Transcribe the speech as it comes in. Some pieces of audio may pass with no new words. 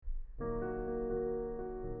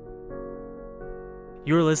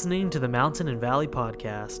You're listening to the Mountain and Valley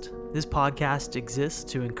Podcast. This podcast exists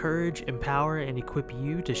to encourage, empower, and equip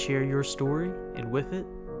you to share your story, and with it,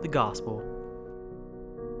 the gospel.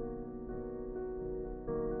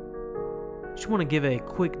 Just want to give a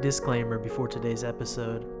quick disclaimer before today's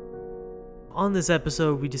episode. On this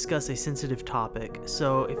episode, we discuss a sensitive topic,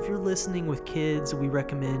 so if you're listening with kids, we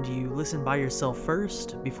recommend you listen by yourself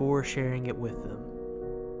first before sharing it with them.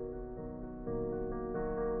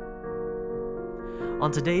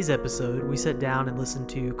 On today's episode, we sat down and listened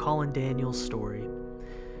to Colin Daniels' story.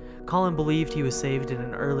 Colin believed he was saved at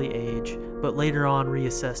an early age, but later on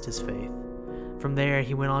reassessed his faith. From there,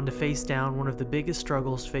 he went on to face down one of the biggest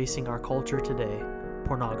struggles facing our culture today,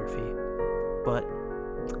 pornography. But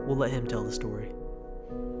we'll let him tell the story.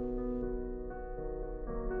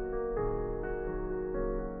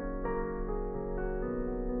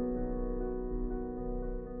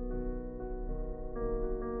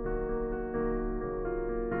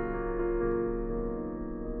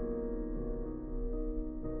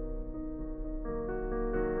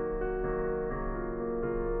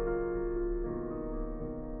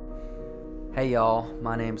 Hey y'all,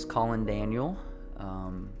 my name's Colin Daniel.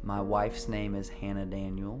 My wife's name is Hannah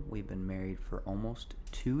Daniel. We've been married for almost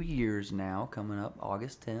 2 years now, coming up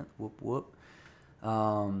August 10th. Whoop whoop.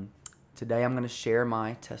 Today I'm going to share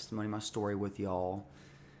my testimony, my story with y'all,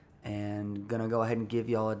 and going to go ahead and give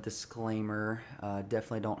y'all a disclaimer.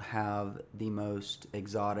 Definitely don't have the most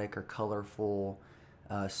exotic or colorful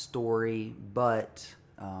story, but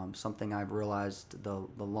something I've realized the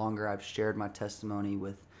longer I've shared my testimony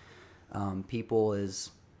with people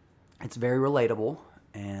is it's very relatable,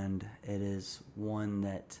 and it is one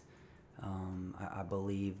that I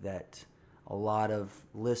believe that a lot of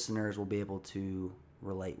listeners will be able to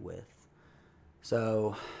relate with.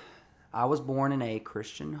 So I was born in a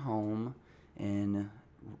Christian home in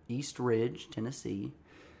East Ridge, Tennessee,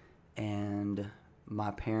 and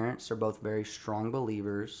my parents are both very strong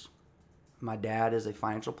believers. My dad is a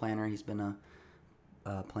financial planner. He's been a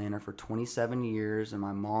planner for 27 years, and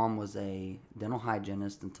my mom was a dental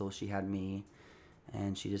hygienist until she had me,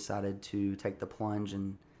 and she decided to take the plunge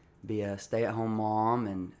and be a stay-at-home mom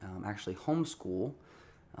and actually homeschool,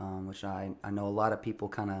 which I know a lot of people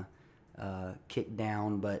kind of kicked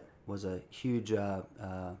down, but was a huge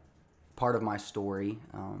part of my story,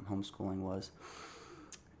 homeschooling was.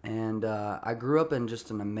 And I grew up in just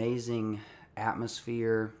an amazing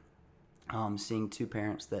atmosphere, seeing two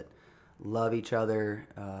parents that love each other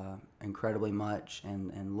incredibly much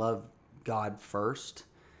and love God first.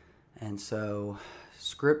 And so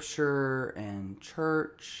scripture and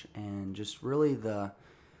church and just really the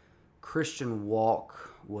Christian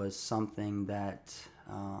walk was something that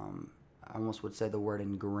I almost would say the word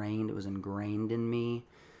ingrained. It was ingrained in me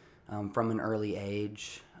from an early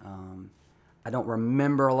age. I don't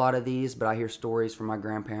remember a lot of these, but I hear stories from my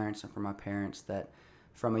grandparents and from my parents that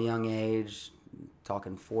from a young age,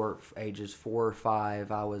 talking ages 4 or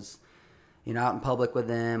 5, I was, out in public with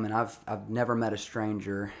them, and I've never met a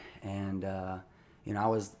stranger, and I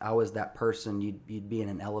was that person you'd be in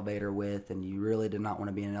an elevator with, and you really did not want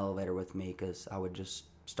to be in an elevator with me because I would just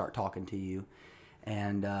start talking to you,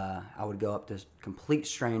 and I would go up to complete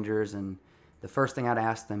strangers, and the first thing I'd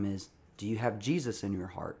ask them is, "Do you have Jesus in your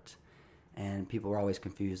heart?" And people were always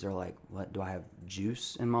confused. They're like, "What? Do I have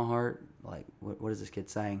juice in my heart? Like, what is this kid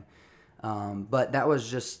saying?" But that was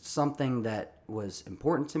just something that was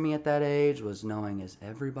important to me at that age, was knowing, does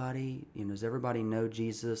everybody know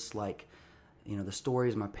Jesus? Like, the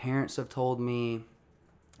stories my parents have told me.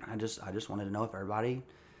 I just wanted to know if everybody,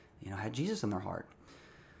 had Jesus in their heart.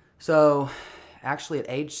 So actually at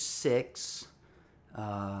age 6, it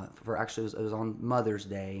was on Mother's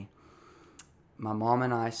Day, my mom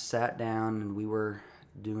and I sat down and we were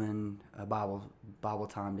doing a Bible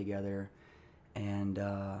time together, and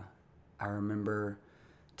I remember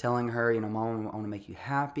telling her, "Mom, I want to make you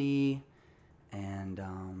happy, and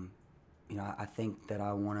I think that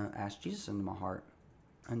I want to ask Jesus into my heart."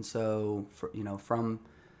 And so, from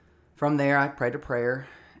there, I prayed a prayer,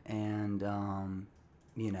 and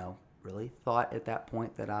really thought at that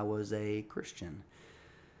point that I was a Christian.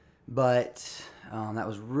 But that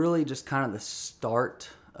was really just kind of the start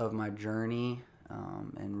of my journey,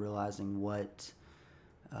 and realizing what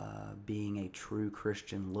being a true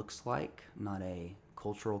Christian looks like, not a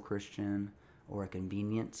cultural Christian or a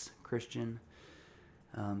convenience Christian.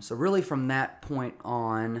 So really from that point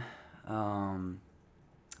on,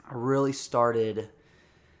 I really started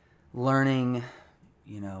learning,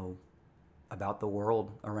 about the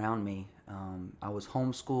world around me. I was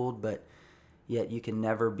homeschooled, but yet you can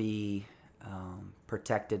never be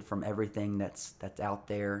protected from everything that's out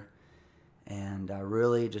there. and I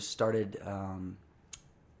really just started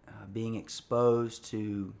being exposed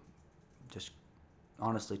to just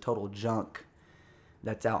honestly total junk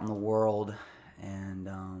that's out in the world. And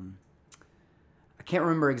I can't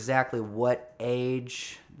remember exactly what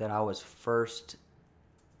age that I was first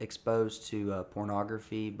exposed to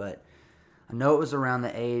pornography, but I know it was around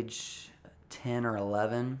the age 10 or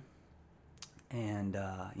 11. And,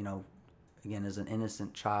 again, as an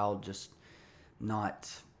innocent child, just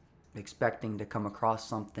not expecting to come across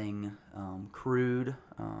something crude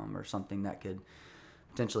or something that could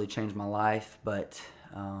potentially change my life. But,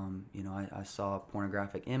 I saw a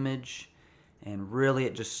pornographic image, and really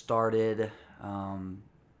it just started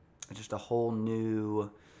just a whole new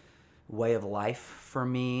way of life for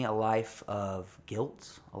me, a life of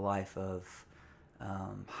guilt, a life of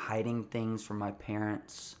hiding things from my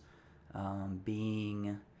parents,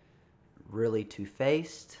 being really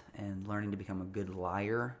two-faced and learning to become a good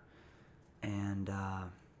liar. And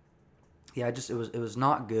it was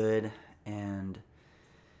not good. And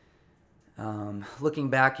looking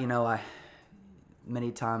back, I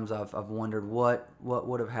many times I've wondered what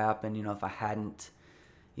would have happened, if I hadn't,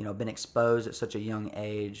 been exposed at such a young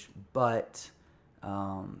age. But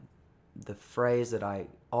the phrase that I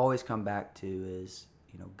always come back to is,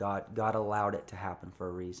 God allowed it to happen for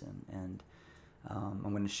a reason. And I'm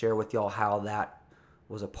going to share with y'all how that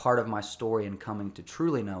was a part of my story in coming to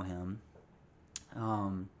truly know Him.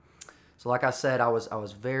 So like I said, I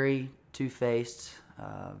was very two-faced,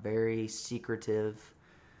 very secretive.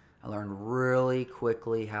 I learned really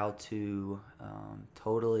quickly how to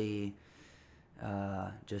totally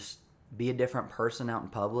just be a different person out in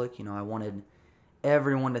public. I wanted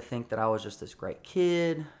everyone to think that I was just this great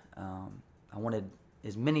kid. I wanted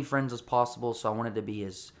as many friends as possible, so I wanted to be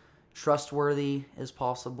as trustworthy as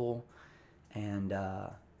possible. And,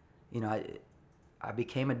 I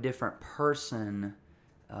became a different person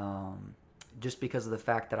just because of the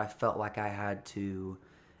fact that I felt like I had to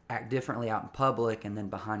act differently out in public, and then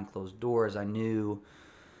behind closed doors I knew,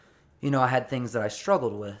 I had things that I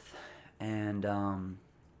struggled with. And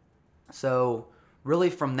so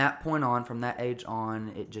really from that point on, from that age on,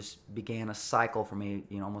 it just began a cycle for me,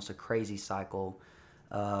 almost a crazy cycle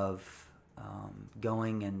of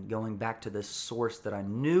going back to this source that I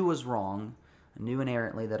knew was wrong. I knew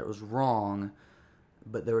inherently that it was wrong,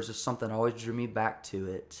 but there was just something that always drew me back to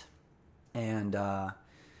it. And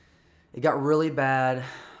it got really bad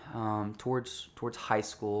towards high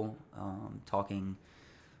school,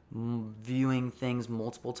 viewing things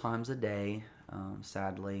multiple times a day,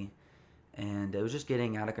 sadly. And it was just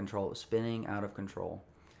getting out of control. It was spinning out of control.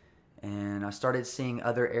 And I started seeing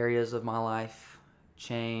other areas of my life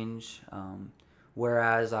change.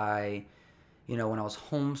 Whereas when I was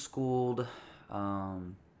homeschooled,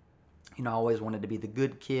 I always wanted to be the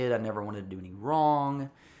good kid. I never wanted to do any wrong.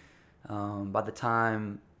 By the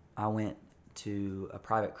time I went to a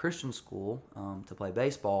private Christian school to play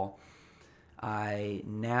baseball,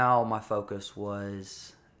 my focus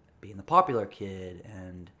was being the popular kid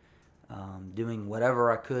and doing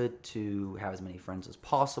whatever I could to have as many friends as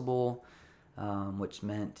possible, which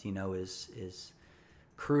meant, as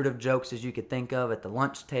crude of jokes as you could think of at the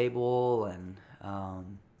lunch table, and,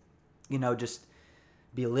 just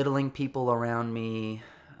belittling people around me,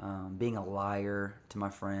 being a liar to my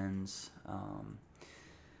friends,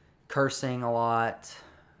 cursing a lot,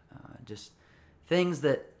 just things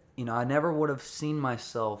that, I never would have seen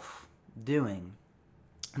myself doing.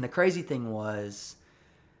 And the crazy thing was,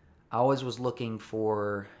 I always was looking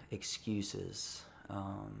for excuses.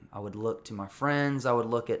 I would look to my friends, I would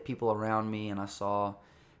look at people around me, and I saw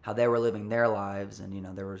how they were living their lives. And,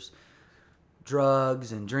 there was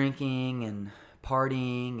drugs and drinking and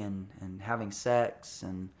partying and having sex.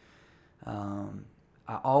 And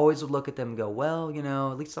I always would look at them and go, well,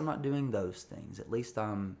 at least I'm not doing those things. At least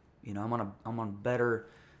I'm on better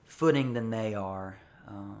footing than they are.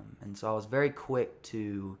 And so I was very quick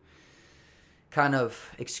to kind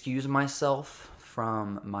of excuse myself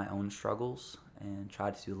from my own struggles and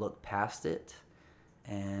try to look past it.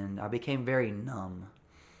 And I became very numb.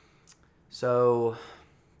 So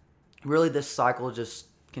really this cycle just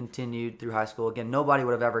continued through high school. Again, nobody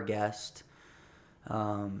would have ever guessed,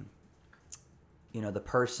 the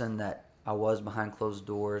person that I was behind closed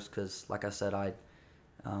doors, because like I said, I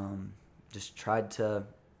just tried to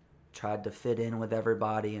fit in with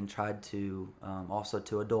everybody, and tried to also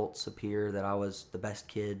to adults appear that I was the best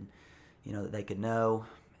kid, that they could know.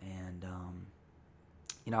 And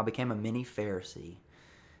I became a mini Pharisee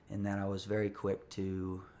in that I was very quick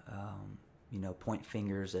to point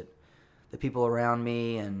fingers at the people around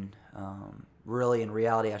me, and really in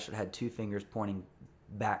reality I should have had two fingers pointing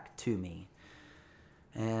back to me.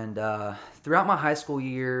 And throughout my high school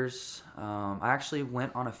years, I actually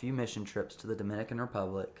went on a few mission trips to the Dominican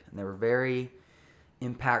Republic, and they were very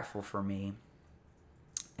impactful for me.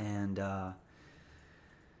 And I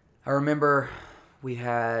remember we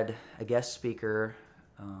had a guest speaker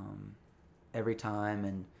every time,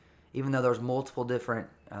 and even though there was multiple different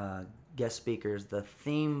guest speakers, the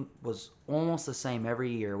theme was almost the same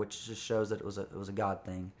every year, which just shows that it was a God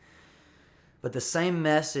thing. But the same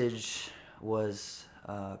message was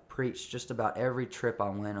preached just about every trip I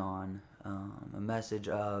went on. A message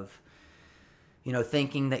of,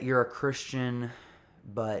 thinking that you're a Christian,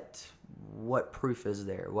 but what proof is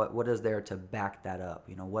there? What is there to back that up?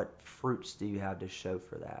 What fruits do you have to show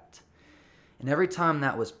for that? And every time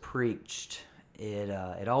that was preached,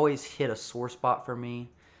 it always hit a sore spot for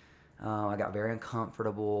me. I got very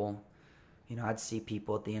uncomfortable. I'd see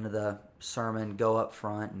people at the end of the sermon go up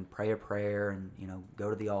front and pray a prayer and, go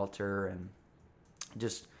to the altar, and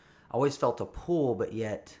just always felt a pull, but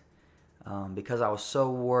yet because I was so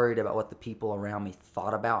worried about what the people around me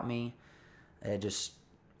thought about me,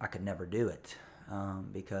 I could never do it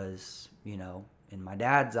because, in my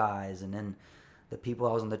dad's eyes and then the people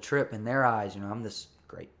I was on the trip, in their eyes, I'm this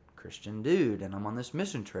great Christian dude and I'm on this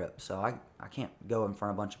mission trip. So I can't go in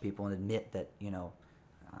front of a bunch of people and admit that,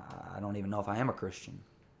 I don't even know if I am a Christian.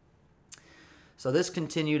 So this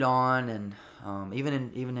continued on, and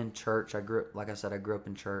even in church, I grew up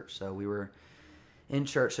in church. So we were in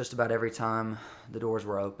church just about every time the doors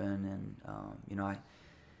were open, and I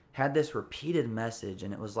had this repeated message,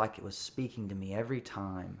 and it was like it was speaking to me every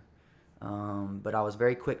time. But I was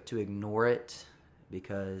very quick to ignore it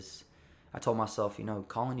because I told myself,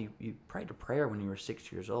 Colin, you prayed a prayer when you were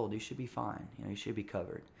 6 years old. You should be fine. You should be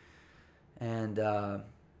covered. And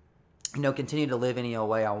continue to live any old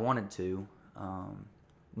way I wanted to,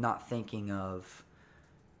 not thinking of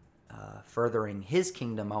furthering his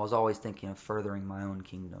kingdom. I was always thinking of furthering my own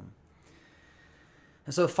kingdom.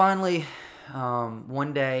 And so finally,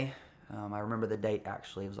 one day, I remember the date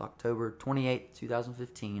actually, it was October 28th,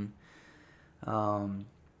 2015.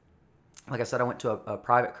 Like I said, I went to a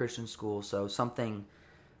private Christian school, so something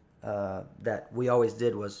that we always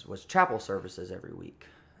did was chapel services every week.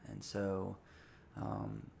 And so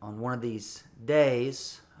on one of these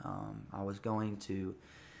days, I was going to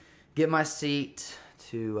get my seat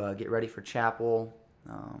to get ready for chapel.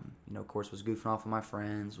 Of course, was goofing off with my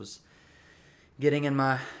friends, was getting in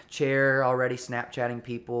my chair already, Snapchatting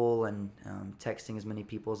people and texting as many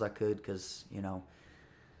people as I could because,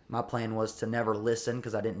 my plan was to never listen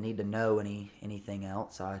because I didn't need to know anything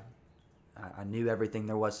else. I knew everything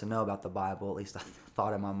there was to know about the Bible, at least I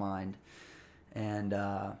thought in my mind. And,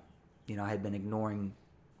 I had been ignoring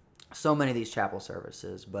so many of these chapel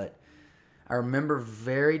services, but I remember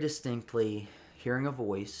very distinctly hearing a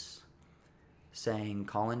voice saying,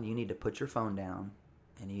 Colin, you need to put your phone down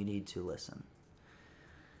and you need to listen.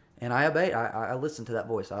 And I obeyed. I listened to that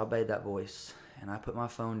voice. I obeyed that voice, and I put my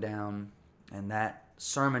phone down, and that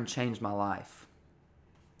sermon changed my life.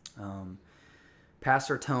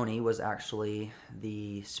 Pastor Tony was actually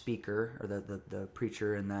the speaker or the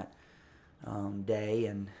preacher in that day,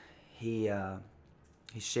 and he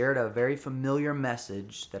shared a very familiar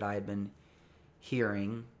message that I had been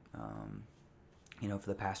hearing, for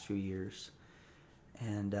the past few years,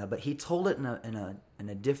 and but he told it in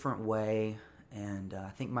a different way. And I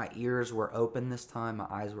think my ears were open this time. My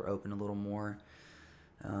eyes were open a little more.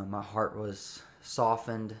 My heart was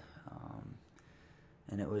softened.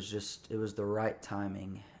 And it was the right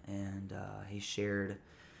timing. And he shared,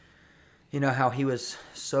 how he was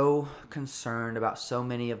so concerned about so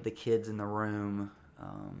many of the kids in the room,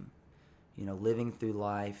 living through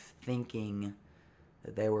life, thinking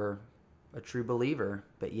that they were a true believer.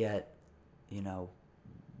 But yet,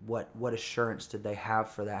 what assurance did they have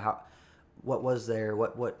for that? What was there?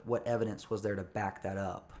 What evidence was there to back that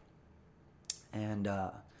up? And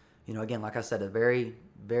again, like I said, a very,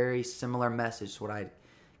 very similar message to what I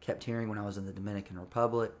kept hearing when I was in the Dominican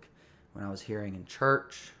Republic, when I was hearing in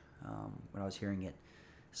church, when I was hearing at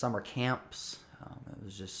summer camps. It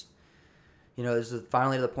was just, this is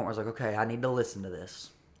finally to the point where I was like, okay, I need to listen to this.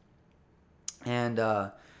 And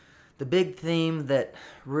the big theme that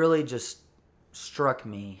really just struck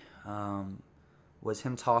me was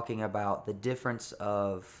him talking about the difference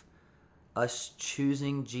of us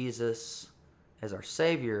choosing Jesus as our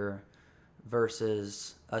Savior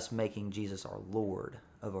versus us making Jesus our Lord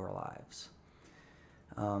of our lives.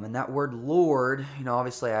 And that word Lord,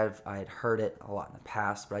 obviously I had heard it a lot in the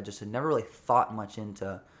past, but I just had never really thought much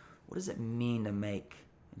into what does it mean to make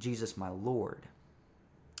Jesus my Lord.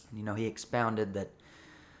 And, he expounded that,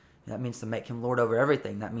 That means to make him Lord over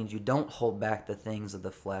everything. That means you don't hold back the things of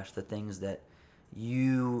the flesh, the things that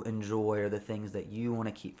you enjoy or the things that you want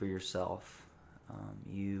to keep for yourself.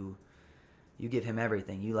 You give him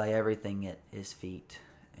everything. You lay everything at his feet.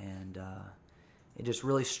 And it just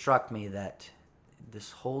really struck me that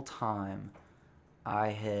this whole time I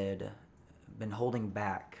had been holding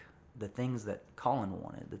back the things that Colin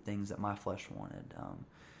wanted, the things that my flesh wanted.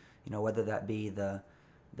 Whether that be the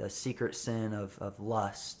secret sin of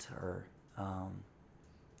lust, or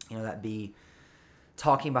that be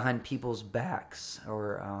talking behind people's backs,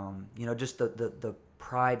 or just the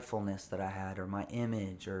pridefulness that I had, or my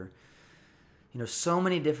image, or so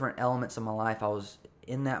many different elements of my life. I was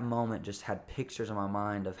in that moment just had pictures in my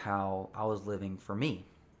mind of how I was living for me.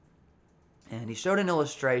 And he showed an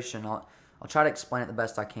illustration. I'll try to explain it the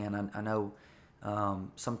best I can. I know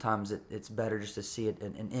sometimes it's better just to see it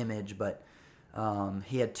in an image, but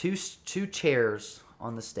he had two chairs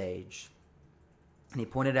on the stage, and he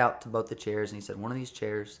pointed out to both the chairs, and he said, one of these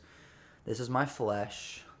chairs, this is my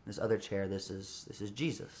flesh. This other chair, this is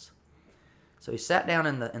Jesus. So he sat down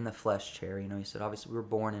in the flesh chair. He said, obviously we were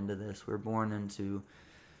born into this. We were born into,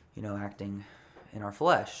 acting in our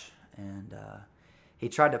flesh. And he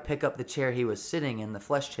tried to pick up the chair he was sitting in, the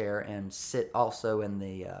flesh chair, and sit also in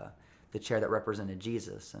the chair that represented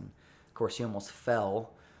Jesus. And of course, he almost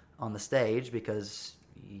fell on the stage because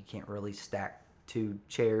you can't really stack two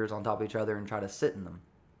chairs on top of each other and try to sit in them.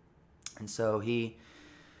 And so he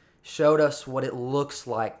showed us what it looks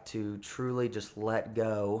like to truly just let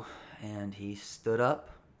go. And he stood up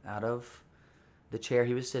out of the chair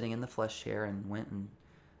he was sitting in, the flesh chair, and went and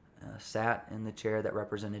sat in the chair that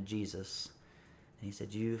represented Jesus. And he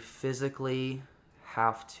said, you physically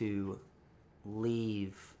have to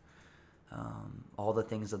leave all the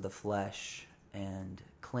things of the flesh and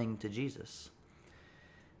cling to Jesus.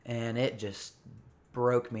 And it just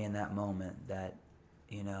broke me in that moment that,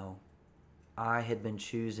 I had been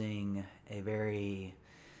choosing a very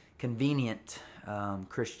convenient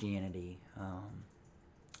Christianity.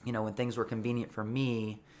 When things were convenient for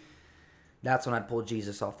me, that's when I'd pull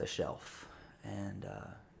Jesus off the shelf and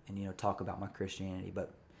talk about my Christianity.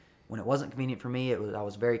 But when it wasn't convenient for me, I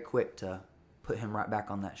was very quick to put him right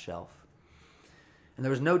back on that shelf. And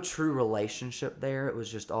there was no true relationship there. It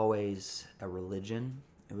was just always a religion.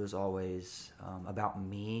 It was always about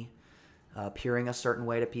me appearing a certain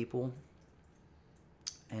way to people.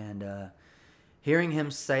 And hearing him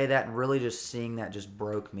say that and really just seeing that just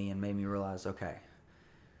broke me and made me realize, okay,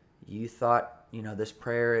 you thought, this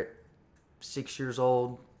prayer at 6 years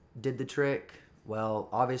old did the trick. Well,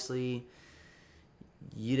 obviously,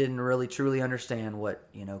 you didn't really truly understand what,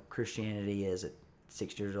 Christianity is at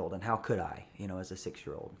 6 years old. And how could I, as a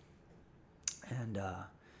 6-year-old? And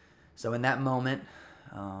so in that moment,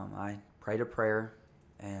 I prayed a prayer,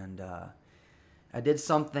 and I did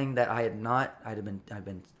something that I'd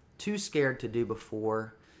been too scared to do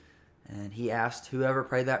before. And he asked whoever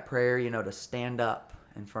prayed that prayer, to stand up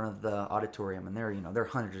in front of the auditorium. And there are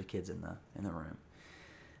hundreds of kids in the room.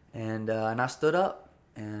 And I stood up,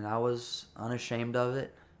 and I was unashamed of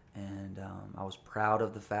it. And I was proud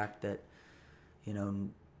of the fact that,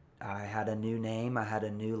 I had a new name. I had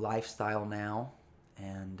a new lifestyle now.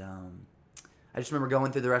 And I just remember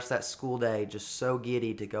going through the rest of that school day just so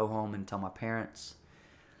giddy to go home and tell my parents.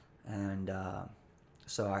 And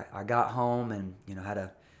so I got home and,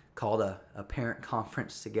 had called a parent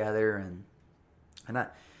conference together. And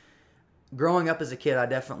growing up as a kid, I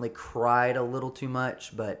definitely cried a little too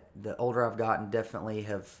much. But the older I've gotten, definitely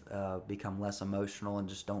have become less emotional and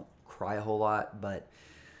just don't cry a whole lot. But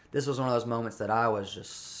this was one of those moments that I was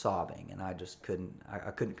just sobbing, and I just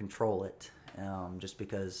couldn't control it, just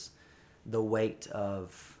because the weight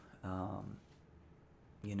of,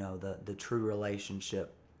 the true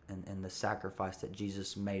relationship and the sacrifice that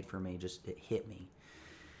Jesus made for me, it hit me.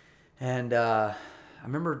 And I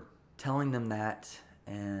remember telling them that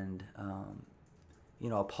and,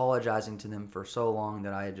 apologizing to them for so long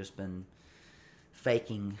that I had just been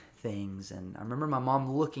faking things. And I remember my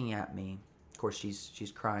mom looking at me. Of course,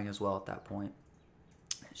 she's crying as well at that point.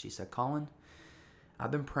 And she said, Colin,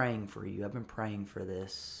 I've been praying for you. I've been praying for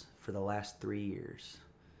this for the last 3 years,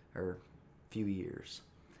 or few years.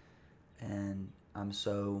 And I'm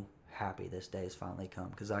so happy this day has finally come,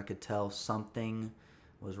 because I could tell something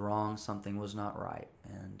was wrong, something was not right.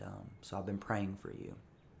 And so I've been praying for you.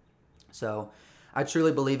 So I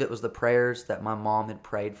truly believe it was the prayers that my mom had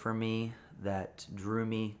prayed for me that drew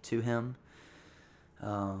me to him.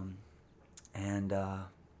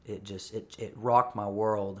 It rocked my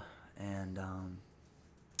world. And,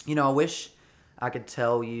 I wish I could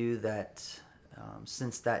tell you that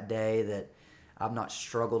since that day that I've not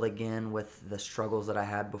struggled again with the struggles that I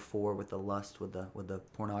had before with the lust, with the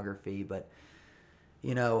pornography. But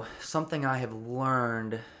something I have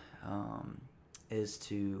learned is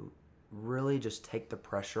to really just take the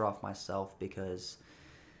pressure off myself, because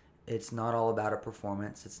it's not all about a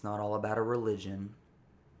performance. It's not all about a religion.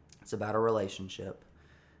 It's about a relationship.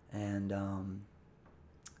 And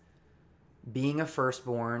being a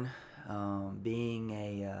firstborn, my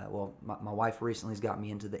wife recently has got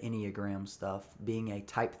me into the Enneagram stuff, being a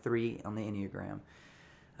type 3 on the Enneagram.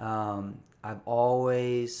 I've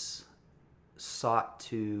always sought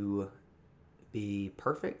to be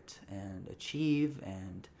perfect and achieve,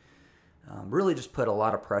 and really just put a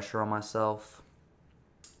lot of pressure on myself.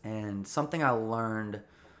 And something I learned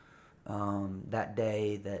that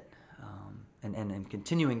day that, and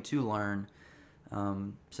continuing to learn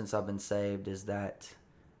since I've been saved, is that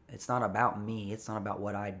it's not about me. It's not about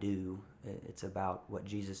what I do. It's about what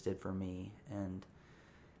Jesus did for me. And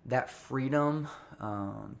that freedom,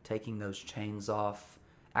 taking those chains off,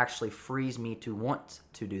 actually frees me to want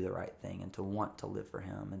to do the right thing and to want to live for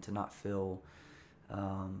Him, and to not feel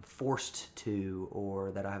forced to,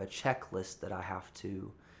 or that I have a checklist that I have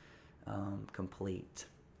to complete.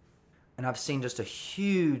 And I've seen just a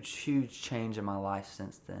huge change in my life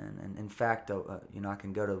since then. And in fact, I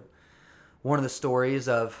can go to one of the stories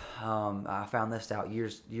of, I found this out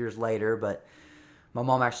years later, but my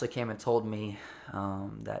mom actually came and told me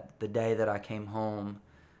that the day that I came home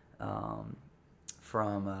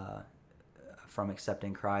from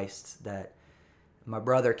accepting Christ, that my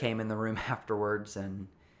brother came in the room afterwards, and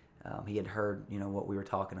he had heard what we were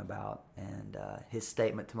talking about, and his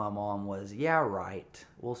statement to my mom was, "Yeah, right.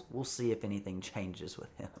 We'll see if anything changes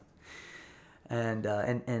with him."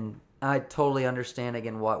 And I totally understand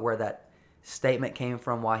again where that statement came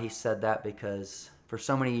from, why he said that, because for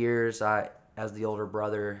so many years I, as the older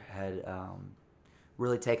brother, had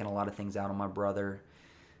really taken a lot of things out on my brother,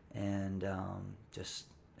 and just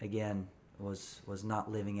again was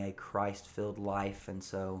not living a Christ-filled life, and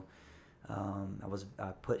so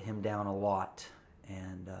I put him down a lot,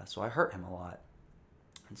 and so I hurt him a lot,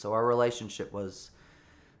 and so our relationship was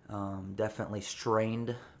definitely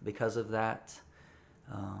strained because of that.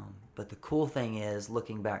 But the cool thing is,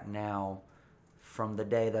 looking back now, from the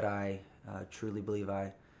day that I truly believe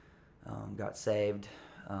I got saved,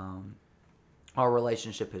 our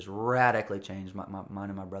relationship has radically changed, mine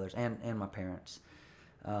and my brothers, and my parents,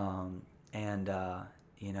 to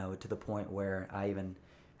the point where I even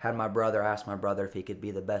had asked my brother if he could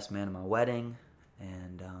be the best man at my wedding.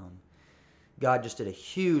 And God just did a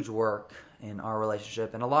huge work in our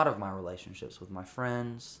relationship, and a lot of my relationships with my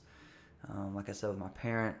friends, like I said, with my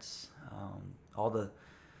parents, all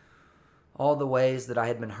the ways that I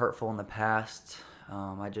had been hurtful in the past.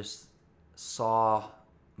 I just saw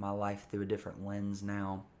my life through a different lens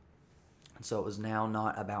now. And so it was now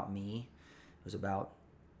not about me. It was about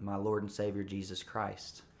my Lord and Savior, Jesus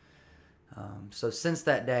Christ. So since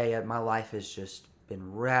that day, my life has just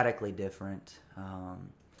been radically different.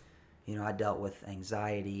 I dealt with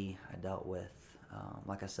anxiety. I dealt with,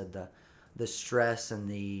 like I said, the stress and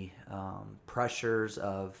the pressures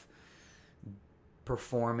of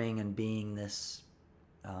performing and being this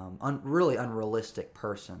really unrealistic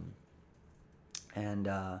person. And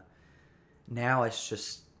now it's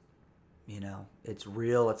just, it's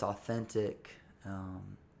real, it's authentic.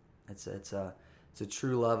 It's a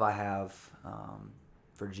true love I have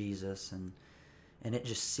for Jesus, and it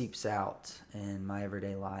just seeps out in my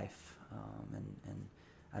everyday life. And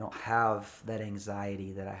I don't have that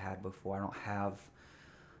anxiety that I had before. I don't have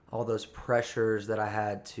all those pressures that I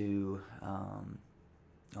had to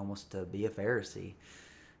almost to be a Pharisee.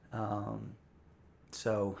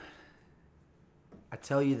 So I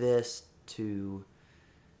tell you this to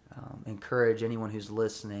encourage anyone who's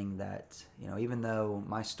listening that, even though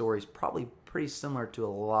my story is probably pretty similar to a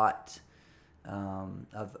lot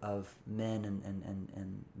of men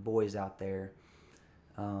and boys out there,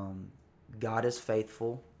 God is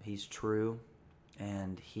faithful. He's true,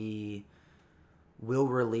 and He will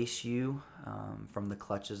release you from the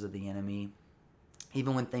clutches of the enemy,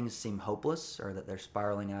 even when things seem hopeless or that they're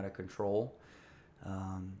spiraling out of control.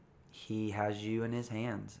 He has you in His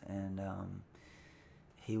hands, and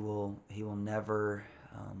He will never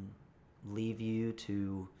leave you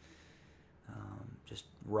to just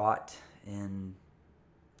rot in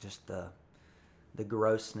just the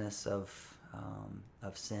grossness of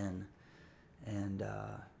sin. And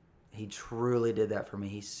He truly did that for me.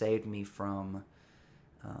 He saved me from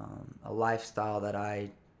a lifestyle that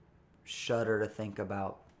I shudder to think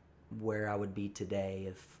about where I would be today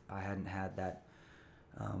if I hadn't had that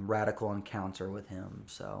radical encounter with Him.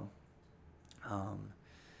 So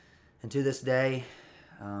And to this day,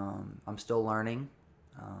 I'm still learning.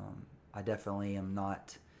 I definitely am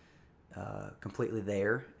not completely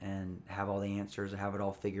there and have all the answers, have it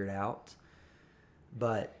all figured out.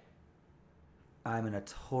 But I'm in a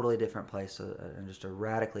totally different place, just a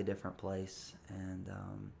radically different place. And,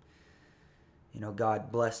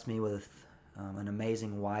 God blessed me with an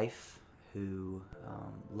amazing wife who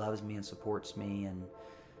loves me and supports me and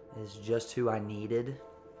is just who I needed.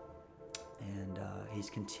 And he's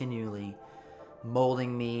continually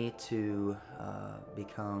molding me to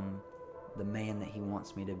become the man that he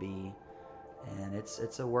wants me to be. And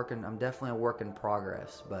I'm definitely a work in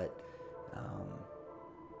progress, but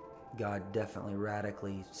God definitely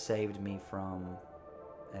radically saved me from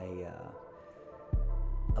a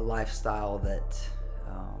lifestyle that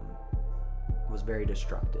was very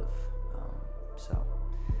destructive. So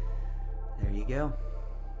there you go.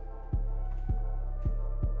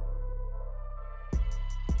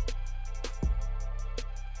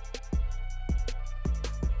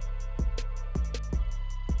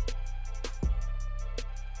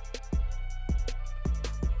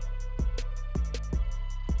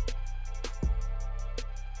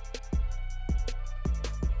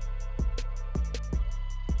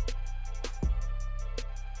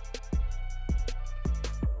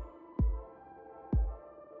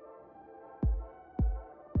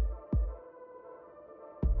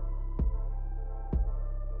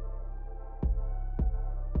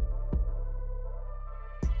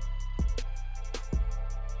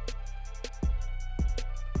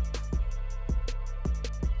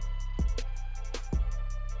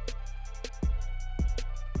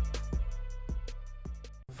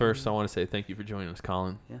 First, I want to say thank you for joining us,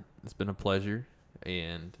 Colin. Yeah. It's been a pleasure.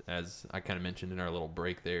 And as I kind of mentioned in our little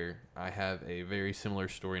break there, I have a very similar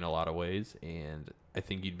story in a lot of ways, and I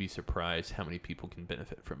think you'd be surprised how many people can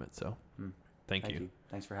benefit from it. So thank you.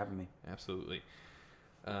 Thanks for having me. Absolutely.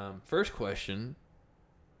 First question,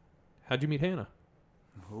 how'd you meet Hannah?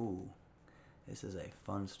 Ooh, this is a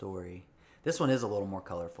fun story. This one is a little more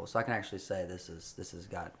colorful, so I can actually say this has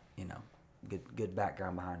got, good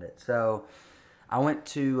background behind it. So I went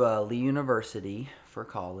to Lee University for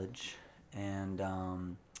college, and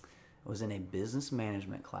was in a business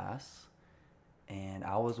management class, and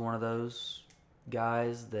I was one of those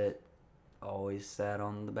guys that always sat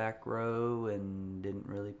on the back row and didn't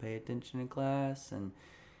really pay attention in class, and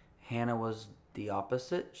Hannah was the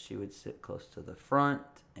opposite. She would sit close to the front,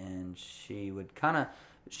 and she would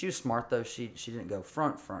she was smart though. She didn't go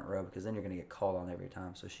front row, because then you're going to get called on every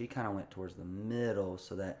time. So she kind of went towards the middle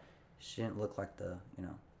so that she didn't look like the,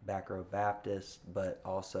 back row Baptist, but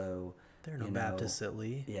also There are no Baptists at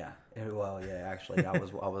Lee. Yeah. Well, yeah, actually I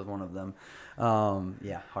was one of them.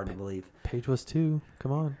 Yeah, hard to believe. Paige was too.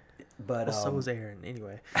 Come on. But Well, so was Aaron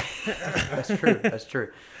anyway. That's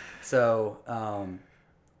true. So,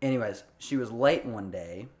 anyways, she was late one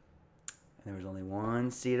day, and there was only one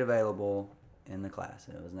seat available in the class,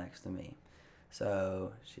 and it was next to me.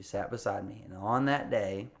 So she sat beside me, and on that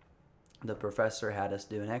day, the professor had us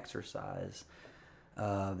do an exercise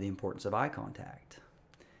of the importance of eye contact.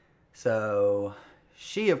 So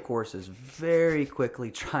she, of course, is very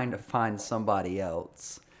quickly trying to find somebody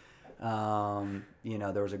else.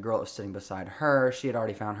 There was a girl that was sitting beside her. She had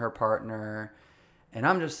already found her partner. And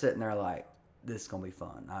I'm just sitting there like, this is going to be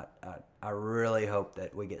fun. I really hope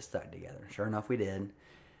that we get stuck together. Sure enough, we did.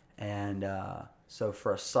 And so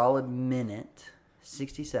for a solid minute,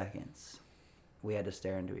 60 seconds, we had to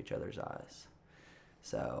stare into each other's eyes.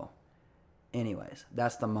 So, anyways,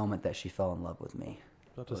 that's the moment that she fell in love with me.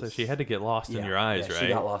 I was about to say, she had to get lost in your eyes, right? She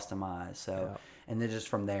got lost in my eyes. So, and then just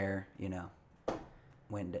from there,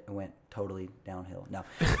 went totally downhill.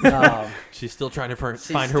 No, she's still trying to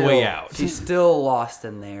find her way out. She's still lost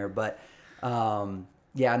in there, but and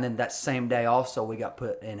then that same day also we got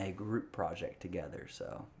put in a group project together.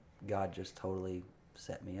 So God just totally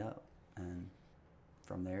set me up, and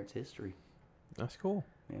from there it's history. That's cool.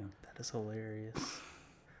 Yeah, That is hilarious.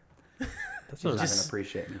 She's not gonna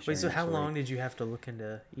appreciate me. Wait, so how long did you have to look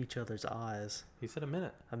into each other's eyes? He said a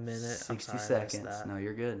minute. A minute. 60 seconds. No,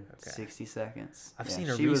 you're good. Okay. 60 seconds. I've seen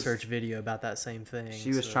a research video about that same thing.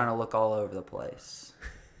 She was trying to look all over the place,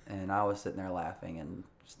 and I was sitting there laughing and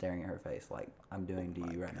staring at her face like I'm doing to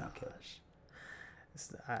you right now, kid.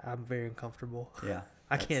 I'm very uncomfortable. Yeah,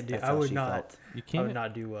 I can't do. I would not. You can't. I would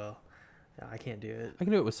not do well. I can't do it. I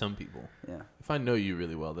can do it with some people. Yeah. If I know you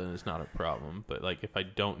really well, then it's not a problem. But like if I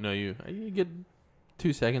don't know you, you get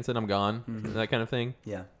 2 seconds and I'm gone. Mm-hmm. That kind of thing.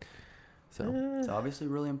 Yeah. So it's obviously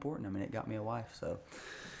really important. I mean, it got me a wife. So.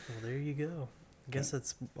 Well, there you go. I guess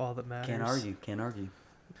that's all that matters. Can't argue.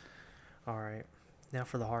 All right. Now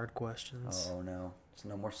for the hard questions. Oh no, it's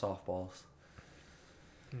no more softballs.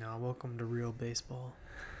 No, welcome to real baseball.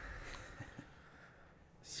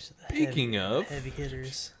 Speaking of heavy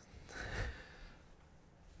hitters.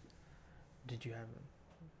 Did you have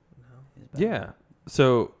no? Yeah.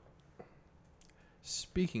 So,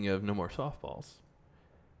 speaking of no more softballs,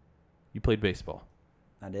 you played baseball.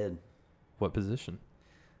 I did. What position?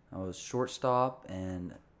 I was shortstop,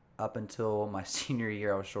 and up until my senior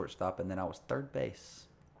year, I was shortstop, and then I was third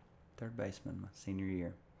baseman my senior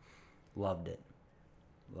year. Loved it.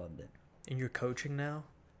 And you're coaching now?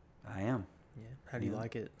 I am. Yeah. How do you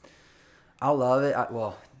like it? I love it.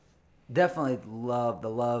 Definitely the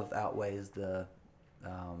love outweighs the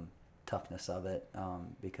toughness of it,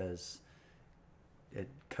 because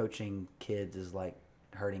coaching kids is like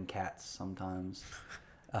herding cats sometimes.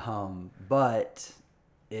 But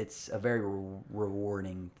it's a very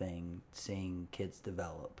rewarding thing seeing kids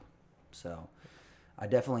develop. So I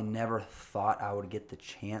definitely never thought I would get the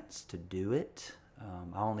chance to do it.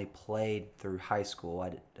 I only played through high school.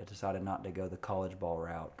 I decided not to go the college ball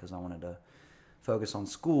route because I wanted to focus on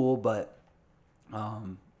school, but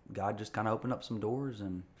God just kind of opened up some doors,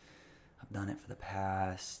 and I've done it for the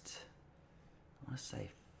past, I want to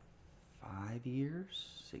say 5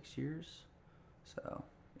 years, 6 years. So,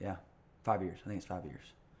 yeah, 5 years. I think it's 5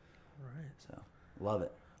 years. Right. So, love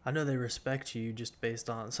it. I know they respect you just based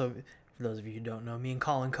on... So, for those of you who don't know, me and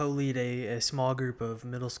Colin co-lead a small group of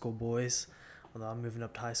middle school boys, although I'm moving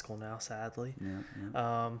up to high school now, sadly.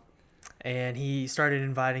 Yeah. And he started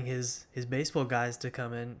inviting his baseball guys to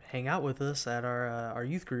come and hang out with us at our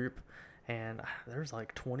youth group. And there's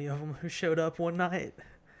like 20 of them who showed up one night.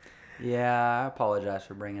 Yeah, I apologize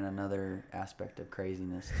for bringing another aspect of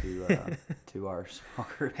craziness to our small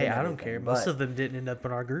group. Hey, I don't care. Most of them didn't end up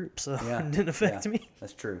in our group, so it didn't affect me.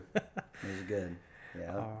 That's true. It was good.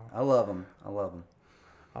 Yeah, I love them.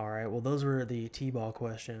 All right. Well, those were the T-ball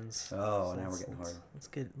questions. Oh, now we're getting hard. Let's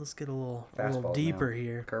get a little deeper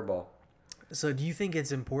here. Curveball. So, do you think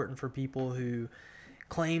it's important for people who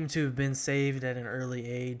claim to have been saved at an early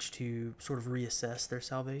age to sort of reassess their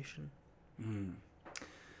salvation?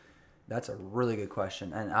 That's a really good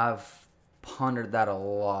question, and I've pondered that a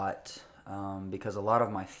lot, because a lot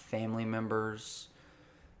of my family members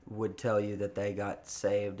would tell you that they got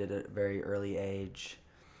saved at a very early age.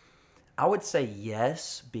 I would say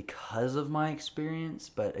yes because of my experience,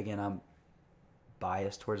 but again, I'm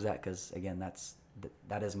biased towards that because, again,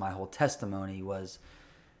 that is my whole testimony, was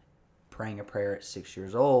praying a prayer at 6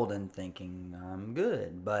 years old and thinking I'm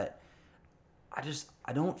good. But I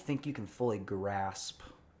don't think you can fully grasp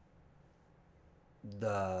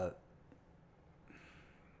the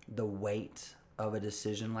weight of a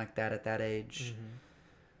decision like that at that age,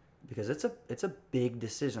 because it's a big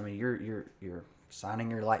decision. I mean, you're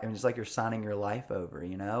signing your life. I mean, it's like you're signing your life over,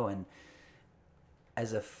 and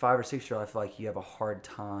as a 5 or 6 year old, I feel like you have a hard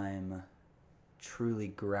time truly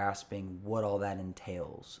grasping what all that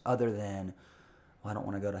entails, other than, well, I don't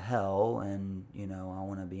want to go to hell, and I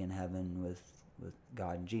want to be in heaven with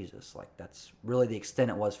God and Jesus. Like, that's really the extent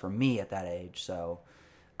it was for me at that age. So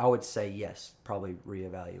I would say yes, probably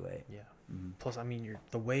reevaluate. Yeah. Plus, I mean,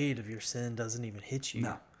 the weight of your sin doesn't even hit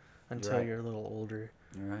you until you're a little older.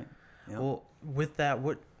 You're right. Yep. Well, with that,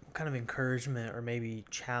 what kind of encouragement or maybe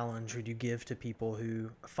challenge would you give to people who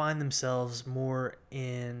find themselves more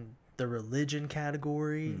in the religion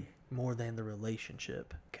category more than the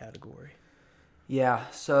relationship category? Yeah,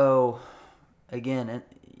 so again,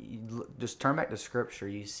 just turn back to Scripture.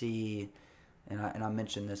 You see, and I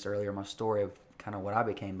mentioned this earlier, my story of kind of what I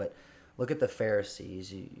became, but look at the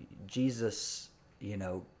Pharisees. Jesus, he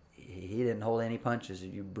didn't hold any punches.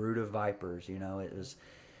 You brood of vipers,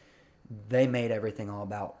 they made everything all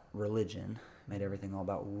about religion, made everything all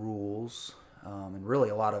about rules, and really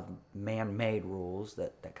a lot of man-made rules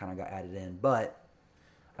that kind of got added in. But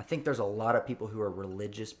I think there's a lot of people who are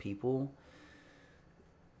religious people,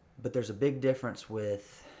 but there's a big difference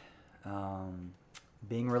with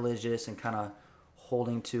being religious and kind of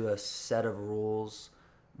holding to a set of rules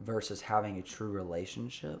versus having a true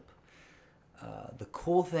relationship. The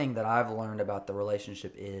cool thing that I've learned about the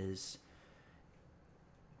relationship is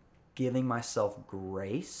giving myself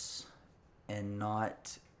grace and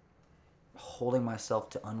not holding myself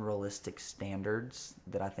to unrealistic standards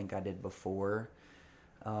that I think I did before.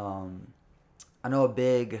 I know a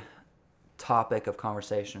big topic of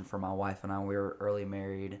conversation for my wife and I, we were early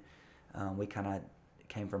married. We kind of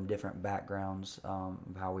came from different backgrounds of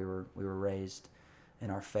how we were raised in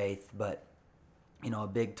our faith, but a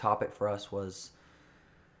big topic for us was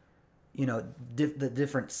the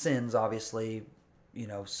different sins. Obviously,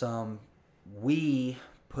 some we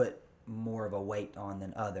put more of a weight on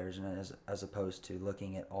than others, and as opposed to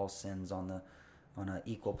looking at all sins on an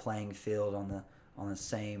equal playing field on the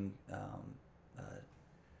same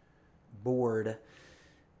board,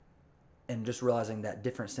 and just realizing that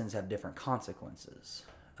different sins have different consequences.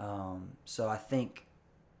 So I think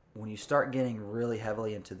when you start getting really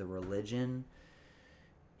heavily into the religion,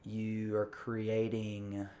 you are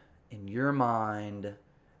creating in your mind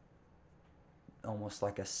almost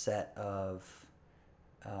like a set of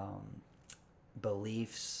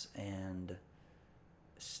beliefs and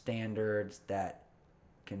standards that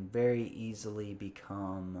can very easily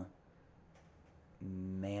become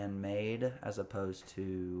man-made as opposed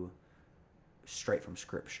to straight from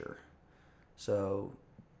Scripture. So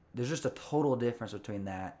there's just a total difference between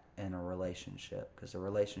that and a relationship, because a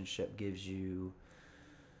relationship gives you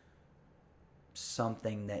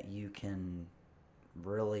something that you can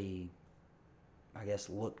really, I guess,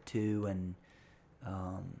 look to and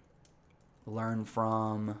learn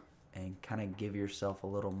from, and kind of give yourself a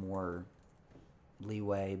little more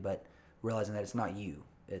leeway, but realizing that it's not you,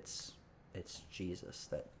 it's Jesus,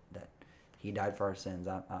 that he died for our sins.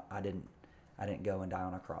 I didn't go and die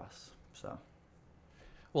on a cross. So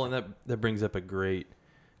well, and that brings up a great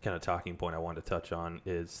kind of talking point I wanted to touch on,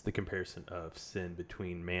 is the comparison of sin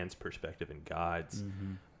between man's perspective and God's.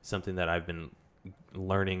 Mm-hmm. Something that I've been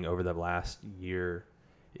learning over the last year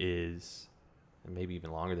is, and maybe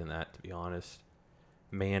even longer than that, to be honest,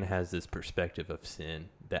 man has this perspective of sin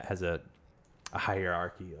that has a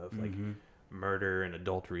hierarchy of like murder and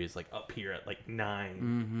adultery is like up here at like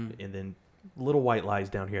 9, and then little white lies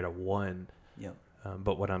down here at a 1. Yep.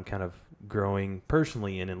 But what I'm kind of growing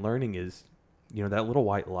personally in and learning is, that little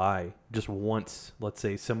white lie, just once, let's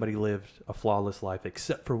say somebody lived a flawless life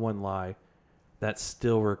except for one lie, that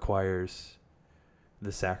still requires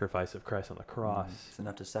the sacrifice of Christ on the cross. It's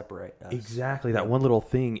enough to separate us. Exactly. That one little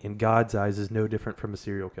thing in God's eyes is no different from a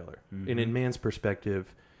serial killer. And in man's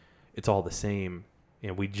perspective, it's all the same.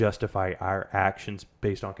 And we justify our actions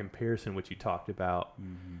based on comparison, which you talked about,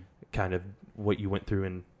 kind of what you went through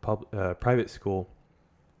in private school,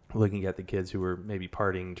 looking at the kids who were maybe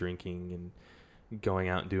partying, drinking, and going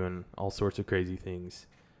out and doing all sorts of crazy things.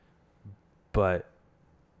 But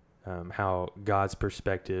how God's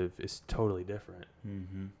perspective is totally different.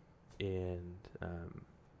 And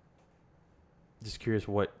just curious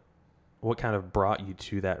what kind of brought you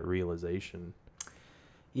to that realization?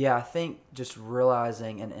 Yeah, I think just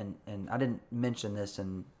realizing, and I didn't mention this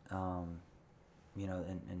in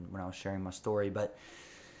when I was sharing my story, but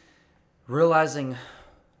realizing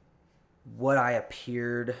what I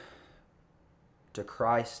appeared to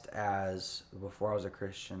Christ as before I was a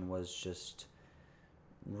Christian was just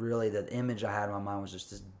really, the image I had in my mind was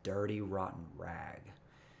just this dirty, rotten rag.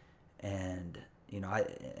 And, I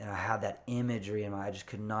had that imagery in my, I just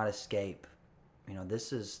could not escape.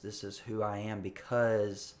 This is who I am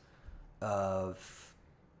because of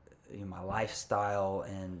my lifestyle,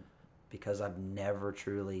 and because I've never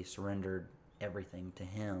truly surrendered everything to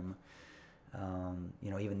Him.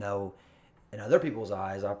 Even though in other people's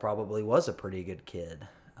eyes, I probably was a pretty good kid.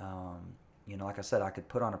 Like I said, I could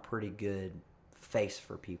put on a pretty good face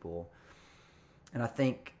for people. And I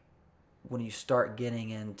think when you start getting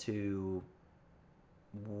into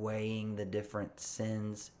weighing the different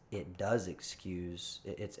sins, it does excuse.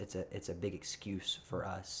 It's a big excuse for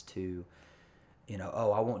us to,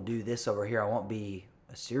 I won't do this over here. I won't be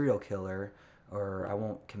a serial killer, or I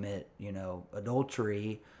won't commit,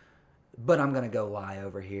 adultery, but I'm gonna go lie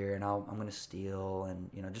over here, and I'm gonna steal, and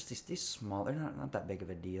just these small. They're not that big of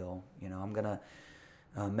a deal. I'm gonna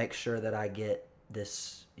make sure that I get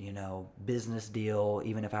this, business deal,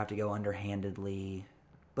 even if I have to go underhandedly,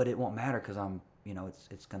 but it won't matter because I'm,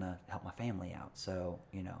 it's gonna help my family out. So,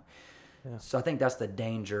 Yeah. So I think that's the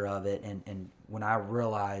danger of it. And when I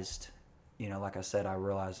realized, like I said, I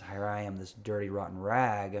realized here I am, this dirty, rotten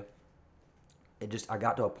rag. I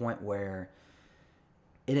got to a point where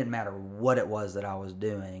it didn't matter what it was that I was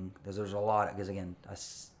doing, because there's a lot, because again, I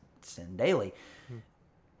sin daily.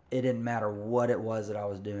 It didn't matter what it was that I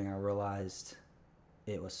was doing. I realized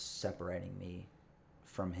it was separating me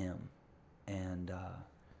from Him. And,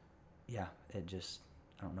 it just,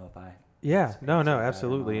 I don't know if I... Yeah, no,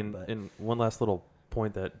 absolutely. Not, and one last little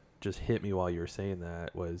point that just hit me while you were saying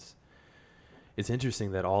that was, it's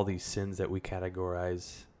interesting that all these sins that we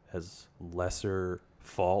categorize as lesser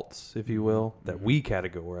faults, if you will, that we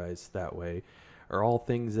categorize that way, are all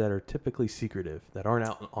things that are typically secretive, that aren't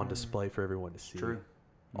out on display for everyone to see. True.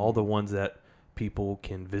 All the ones that people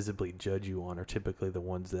can visibly judge you on are typically the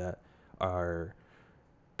ones that are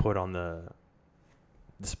put on the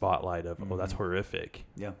spotlight of, oh, that's horrific.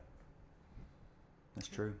 Yeah. That's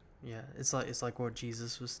true. Yeah, it's like what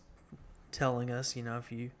Jesus was telling us. You know,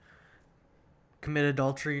 if you commit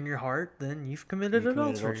adultery in your heart, then you've committed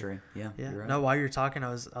adultery. Yeah, Yeah. you're right. No, while you're talking,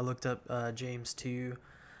 I looked up James 2,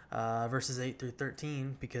 verses 8 through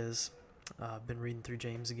 13 because I've been reading through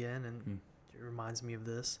James again, and it reminds me of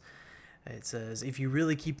this. It says, "If you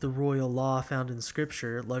really keep the royal law found in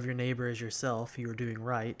Scripture, love your neighbor as yourself, you are doing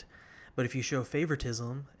right. But if you show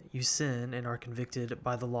favoritism, you sin and are convicted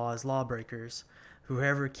by the law as lawbreakers.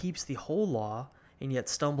 Whoever keeps the whole law and yet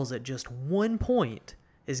stumbles at just one point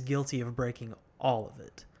is guilty of breaking all of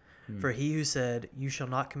it. For he who said, 'You shall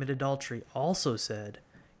not commit adultery,' also said,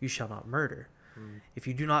 'You shall not murder.' If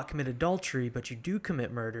you do not commit adultery, but you do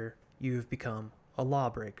commit murder, you have become a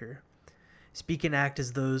lawbreaker. Speak and act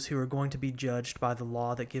as those who are going to be judged by the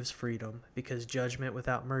law that gives freedom, because judgment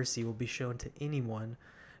without mercy will be shown to anyone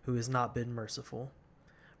who has not been merciful.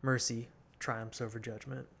 Mercy triumphs over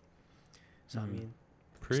judgment." So, I mean,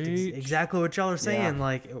 just Preach. exactly what y'all are saying. Yeah.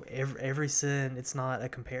 Like, every sin, it's not a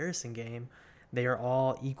comparison game. They are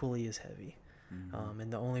all equally as heavy.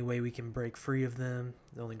 And the only way we can break free of them,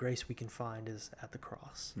 the only grace we can find is at the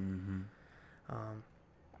cross.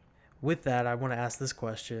 With that, I want to ask this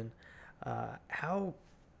question. How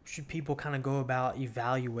should people kind of go about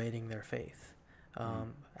evaluating their faith?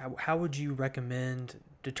 How would you recommend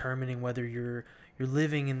determining whether you're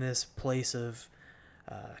living in this place of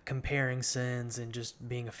comparing sins and just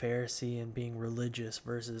being a Pharisee and being religious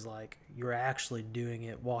versus like you're actually doing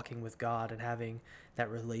it, walking with God and having that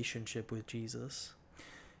relationship with Jesus?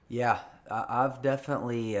 Yeah, I've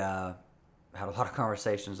definitely had a lot of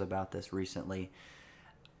conversations about this recently.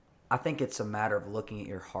 I think it's a matter of looking at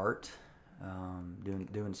your heart,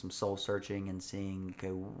 doing some soul searching and seeing,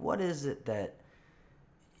 okay, what is it that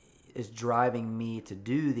is driving me to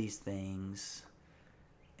do these things?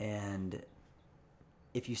 And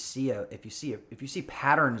if you see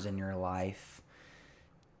patterns in your life,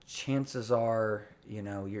 chances are,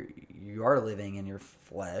 you are living in your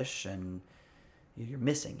flesh and you're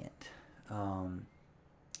missing it.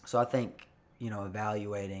 So I think,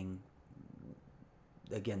 evaluating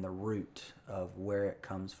again the root of where it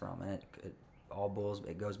comes from, and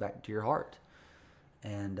it goes back to your heart.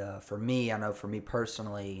 And for me, I know for me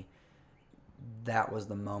personally, that was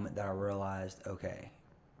the moment that I realized, okay,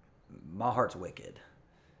 my heart's wicked.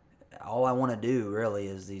 All I want to do really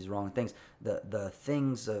is these wrong things. The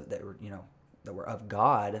things that were of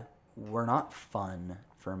God were not fun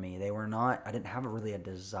for me. They were not. I didn't have really a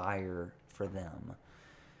desire for them.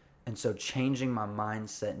 And so changing my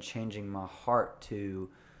mindset and changing my heart to,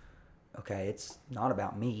 okay, it's not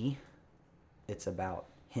about me. It's about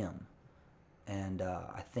Him. And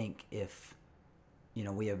I think if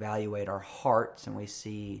we evaluate our hearts and we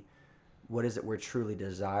see what is it we're truly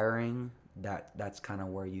desiring, that's kind of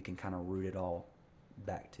where you can kind of root it all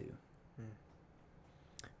back to.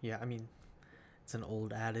 Yeah, I mean, it's an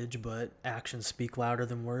old adage, but actions speak louder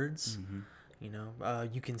than words.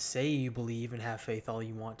 You can say you believe and have faith all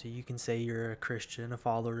you want to. You can say you're a Christian, a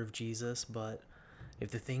follower of Jesus, but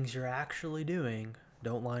if the things you're actually doing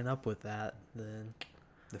don't line up with that, then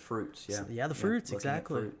the fruits, the fruits,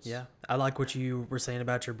 exactly. Fruits. Yeah, I like what you were saying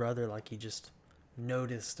about your brother. Like, he just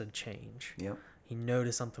noticed a change. Yep. He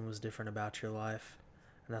noticed something was different about your life,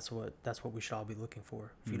 and that's what we should all be looking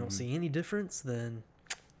for. If you don't see any difference, then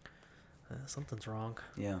something's wrong.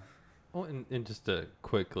 Yeah. Well, and just to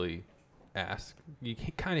quickly ask, you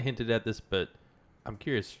kind of hinted at this, but I'm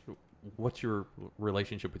curious, what's your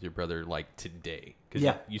relationship with your brother like today?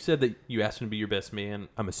 Because you said that you asked him to be your best man.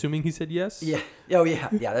 I'm assuming he said yes? Yeah. Oh, yeah.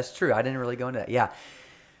 Yeah, that's true. I didn't really go into that. Yeah.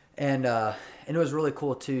 And it was really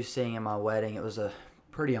cool, too, seeing in my wedding. It was a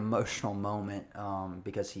pretty emotional moment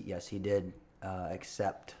because he did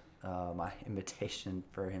accept my invitation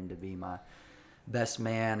for him to be my best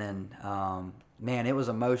man. And, man, it was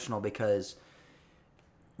emotional because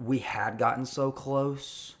we had gotten so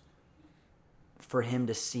close. For him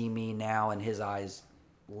to see me now and his eyes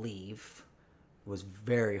leave was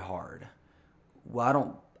very hard.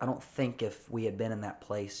 Well, I don't think if we had been in that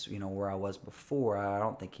place, where I was before, I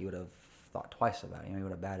don't think he would have thought twice about it. He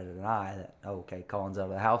would have batted an eye that, okay, Colin's out of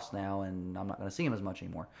the house now, and I'm not going to see him as much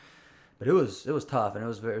anymore. But it was tough, and it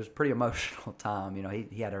was a pretty emotional time.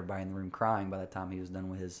 He had everybody in the room crying by the time he was done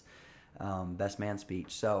with his best man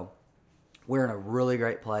speech. So we're in a really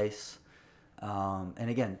great place, and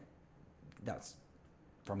again, that's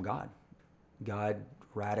from God. God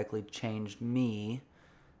radically changed me.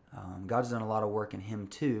 God's done a lot of work in him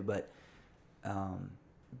too, but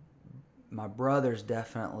my brother's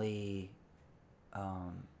definitely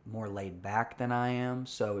more laid back than I am.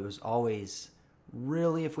 So it was always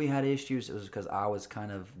really, if we had issues, it was because I was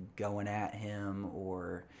kind of going at him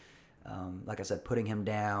or like I said, putting him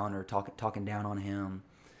down or talking down on him.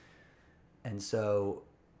 And so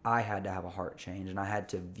I had to have a heart change, and I had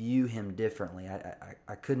to view him differently.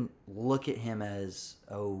 I couldn't look at him as,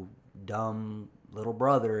 oh, dumb little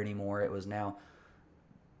brother anymore. It was now,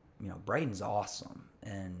 Braden's awesome,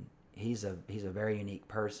 and he's a very unique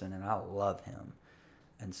person, and I love him.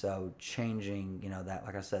 And so changing, that,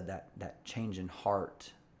 like I said, that change in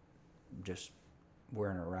heart, just we're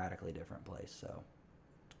in a radically different place. So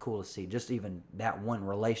it's cool to see just even that one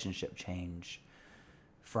relationship change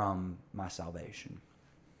from my salvation.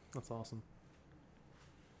 That's awesome.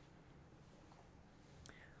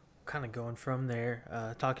 Kind of going from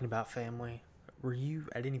there, talking about family, were you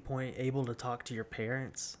at any point able to talk to your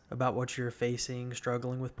parents about what you're facing,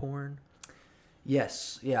 struggling with porn?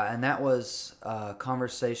 Yes, yeah, and that was a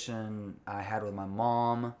conversation I had with my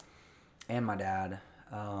mom and my dad.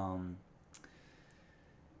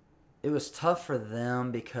 It was tough for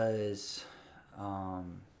them because my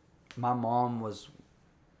mom was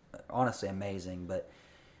honestly amazing, but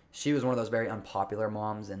she was one of those very unpopular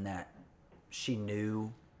moms in that she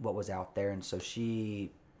knew what was out there, and so she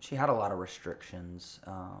had a lot of restrictions,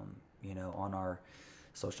 on our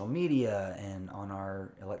social media and on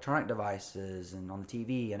our electronic devices and on the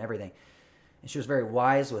TV and everything. And she was very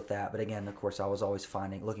wise with that, but again, of course, I was always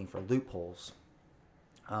looking for loopholes.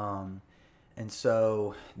 And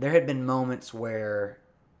so there had been moments where,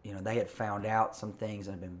 they had found out some things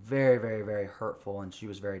and had been very, very, very hurtful, and she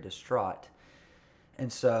was very distraught.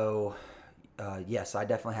 And so, yes, I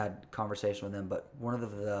definitely had conversation with them, but one of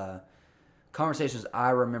the conversations I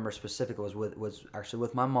remember specifically was actually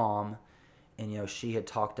with my mom, and she had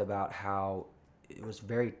talked about how it was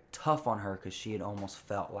very tough on her because she had almost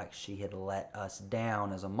felt like she had let us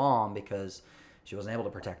down as a mom because she wasn't able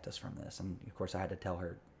to protect us from this. And of course, I had to tell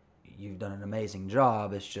her, "You've done an amazing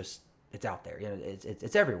job. It's just it's out there.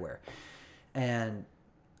 It's everywhere." And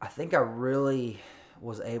I think I really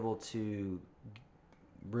was able to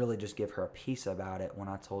really just give her a peace about it when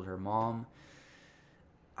I told her, "Mom,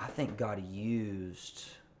 I think God used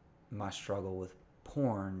my struggle with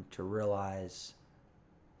porn to realize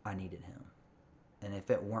I needed him. And if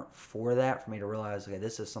it weren't for that, for me to realize, okay,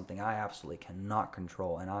 this is something I absolutely cannot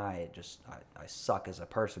control, and I suck as a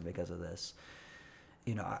person because of this.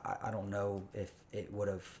 I don't know if I would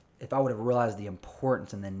have realized the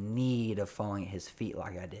importance and the need of falling at his feet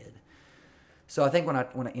like I did." So I think when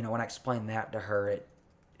I explained that to her,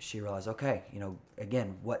 she realized, okay,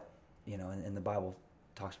 again, what, in the Bible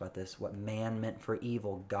talks about this, what man meant for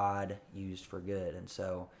evil, God used for good. And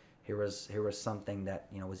so here was something that,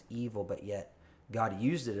 was evil, but yet God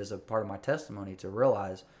used it as a part of my testimony to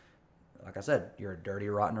realize, like I said, you're a dirty,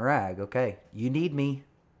 rotten rag. Okay, you need me.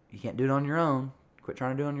 You can't do it on your own. Quit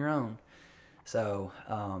trying to do it on your own. So,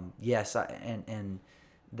 yes, and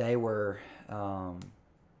they were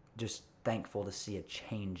just thankful to see a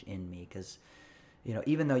change in me because,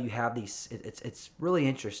 even though you have these, it's really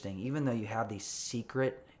interesting. Even though you have these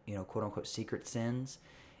secret, quote unquote secret sins,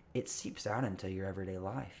 it seeps out into your everyday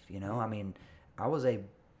life. I mean, I was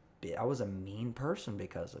a mean person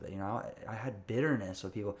because of it. I had bitterness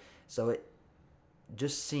with people. So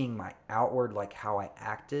just seeing my outward, like how I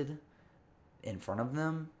acted in front of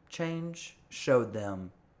them change, showed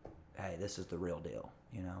them, hey, this is the real deal.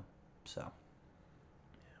 So.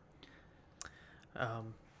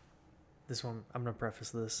 This one, I'm going to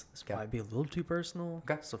preface this. This Okay. might be a little too personal,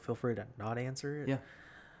 Okay. so feel free to not answer it. Yeah.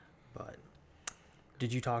 But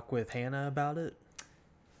did you talk with Hannah about it?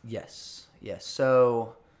 Yes.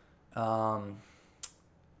 So,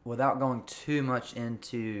 without going too much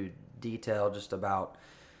into detail just about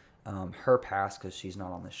her past, because she's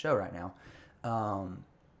not on the show right now,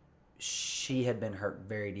 she had been hurt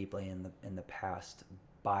very deeply in the past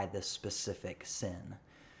by this specific sin.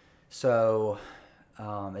 So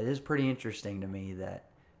it is pretty interesting to me that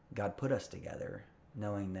God put us together,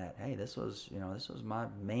 knowing that, hey, this was my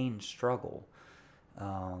main struggle.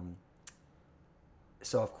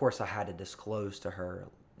 So of course I had to disclose to her,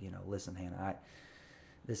 listen, Hannah,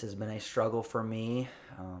 this has been a struggle for me.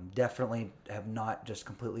 Definitely have not just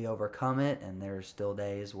completely overcome it, and there's still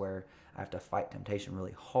days where I have to fight temptation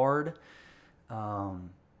really hard.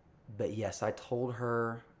 But yes, I told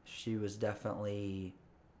her. She was definitely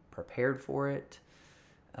prepared for it.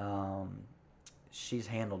 She's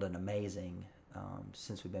handled it amazing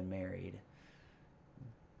since we've been married.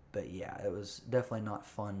 But yeah, it was definitely not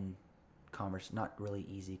fun, not really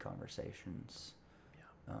easy conversations.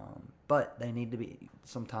 Yeah. But they need to be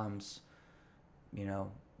sometimes.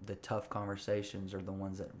 The tough conversations are the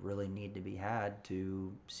ones that really need to be had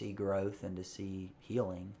to see growth and to see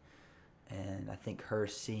healing. And I think her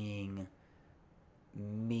seeing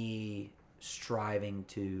me striving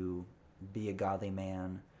to be a godly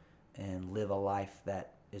man and live a life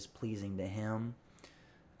that is pleasing to Him,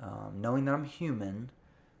 knowing that I'm human,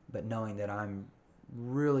 but knowing that I'm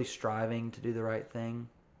really striving to do the right thing.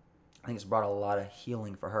 I think it's brought a lot of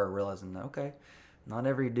healing for her, realizing that, okay, not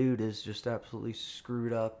every dude is just absolutely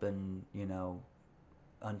screwed up and,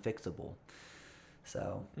 unfixable.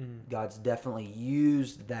 So God's definitely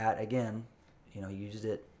used that, again, used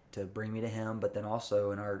it to bring me to Him, but then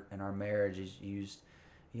also in our marriage is used,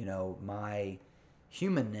 my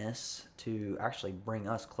humanness to actually bring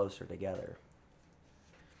us closer together.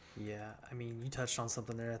 Yeah, I mean, you touched on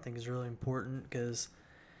something there I think is really important, because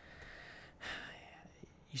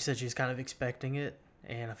you said she's kind of expecting it,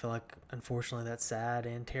 and I feel like, unfortunately, that's sad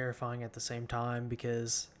and terrifying at the same time,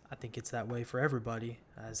 because I think it's that way for everybody.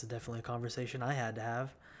 It's definitely a conversation I had to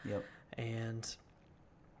have. Yep. And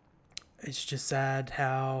it's just sad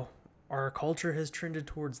how our culture has trended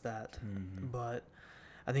towards that. Mm-hmm. But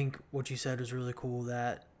I think what you said was really cool,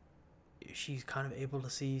 that she's kind of able to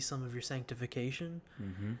see some of your sanctification,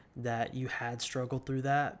 Mm-hmm. that you had struggled through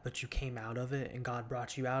that, but you came out of it and God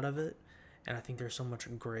brought you out of it. And I think there's so much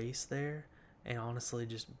grace there, and honestly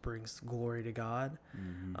just brings glory to God.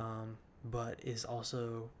 Mm-hmm. But is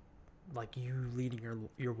also like you leading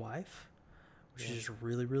your wife, which Yeah. is just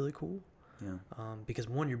really, really cool. Yeah. Because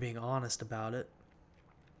one, you're being honest about it,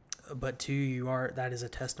 but two, that is a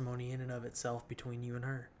testimony in and of itself between you and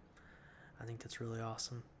her. I think that's really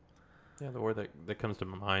awesome. Yeah, the word that comes to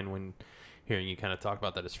my mind when hearing you kind of talk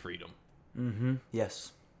about that is freedom. Mm-hmm.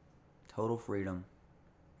 Yes. Total freedom.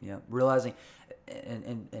 Yeah. Realizing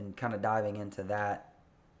and kind of diving into that,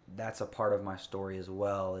 that's a part of my story as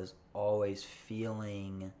well, is always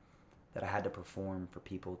feeling that I had to perform for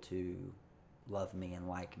people to love me and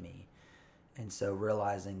like me. And so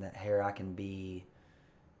realizing that here I can be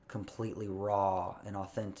completely raw and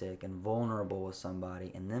authentic and vulnerable with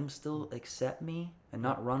somebody and them still accept me and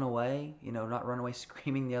not run away, not run away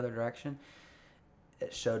screaming the other direction.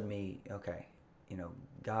 It showed me, okay,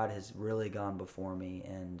 God has really gone before me,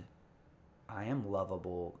 and I am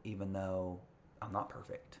lovable even though I'm not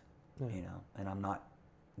perfect, and I'm not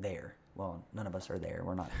there. Well, none of us are there.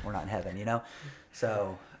 We're not in heaven,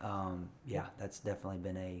 So, that's definitely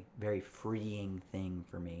been a very freeing thing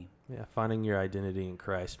for me. Yeah, finding your identity in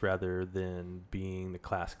Christ rather than being the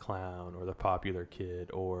class clown or the popular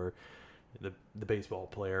kid or the baseball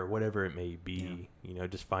player, whatever it may be. Yeah.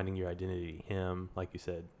 Just finding your identity, Him, like you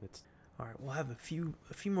said. It's All right, we'll have a few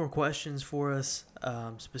more questions for us,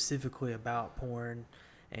 specifically about porn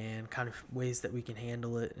and kind of ways that we can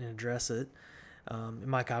handle it and address it. And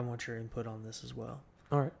Mike, I want your input on this as well.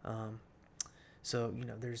 all right. So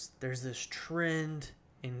there's this trend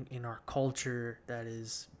in our culture that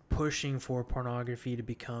is pushing for pornography to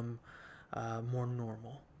become more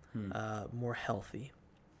normal, more healthy.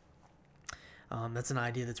 That's an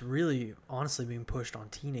idea that's really, honestly, being pushed on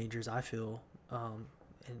teenagers, I feel,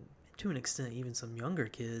 and to an extent, even some younger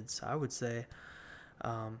kids, I would say,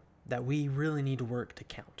 that we really need to work to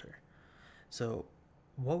counter. So,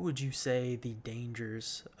 what would you say the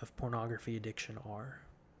dangers of pornography addiction are?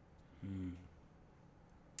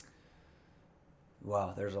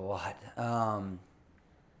 Wow, there's a lot.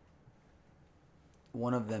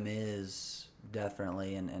 One of them is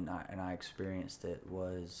definitely, and I experienced it,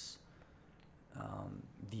 was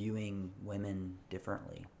viewing women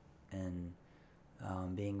differently and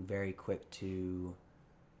being very quick to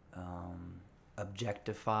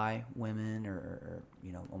objectify women or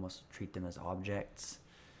almost treat them as objects,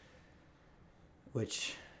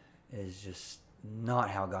 which is just not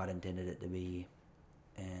how God intended it to be.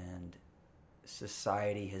 And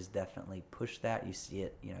society has definitely pushed that. You see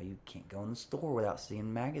it, you can't go in the store without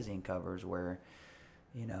seeing magazine covers where,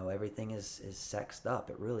 everything is sexed up.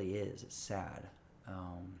 It really is. It's sad.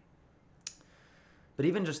 But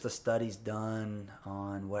even just the studies done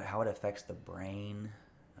on how it affects the brain,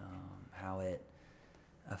 how it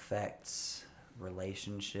affects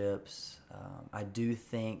relationships. I do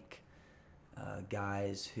think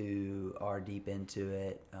guys who are deep into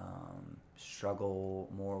it struggle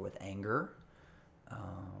more with anger.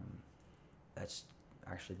 That's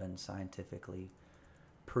actually been scientifically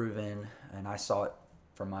proven, and I saw it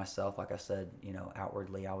for myself. Like I said,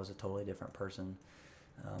 outwardly I was a totally different person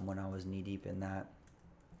when I was knee deep in that.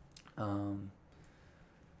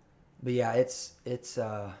 But yeah, it's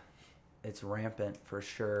rampant for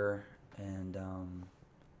sure, and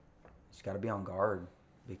just got to be on guard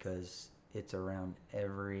because it's around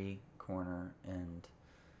every corner. And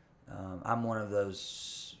I'm one of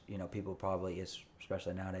those, people probably,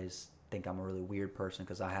 especially nowadays, think I'm a really weird person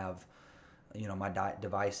because I have, my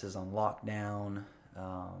devices on lockdown.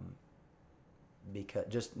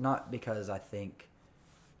 Not because I think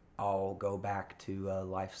I'll go back to a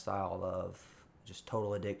lifestyle of just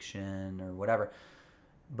total addiction or whatever,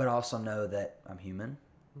 but also know that I'm human,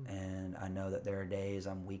 and I know that there are days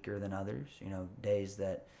I'm weaker than others. Days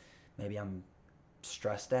that maybe I'm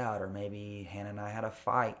stressed out, or maybe Hannah and I had a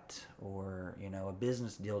fight, or a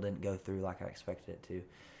business deal didn't go through like I expected it to,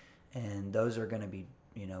 and those are going to be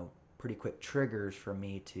pretty quick triggers for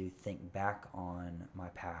me to think back on my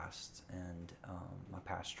past and my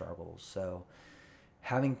past struggles. So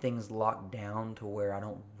having things locked down to where I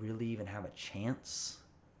don't really even have a chance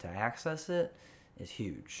to access it is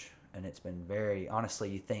huge. And it's been very, honestly,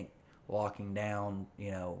 you think locking down,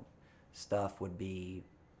 stuff would be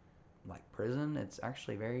like prison. It's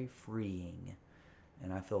actually very freeing.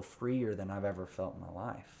 And I feel freer than I've ever felt in my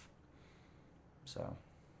life. So.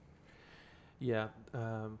 Yeah.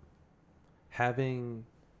 Having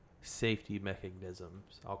safety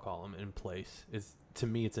mechanisms, I'll call them, in place is, to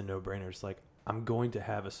me, it's a no-brainer. It's like, I'm going to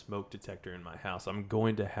have a smoke detector in my house. I'm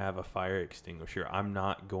going to have a fire extinguisher. I'm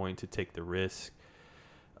not going to take the risk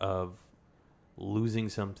of losing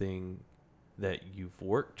something that you've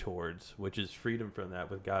worked towards, which is freedom from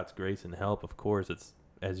that with God's grace and help. Of course, it's,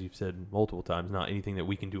 as you've said multiple times, not anything that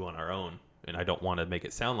we can do on our own. And I don't want to make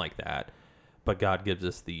it sound like that. But God gives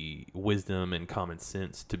us the wisdom and common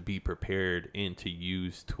sense to be prepared and to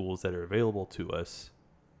use tools that are available to us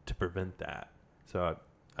to prevent that. So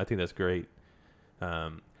I think that's great.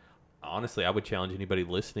 Honestly, I would challenge anybody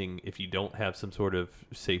listening, if you don't have some sort of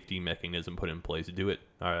safety mechanism put in place, do it.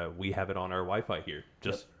 We have it on our Wi-Fi here.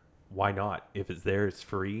 Just why not? If it's there, it's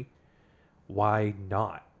free. Why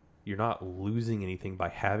not? You're not losing anything by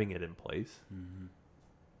having it in place. Mm-hmm.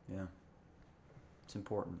 Yeah. It's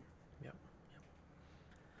important. Yep.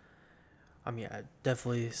 I mean,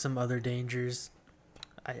 definitely some other dangers.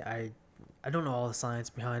 I don't know all the science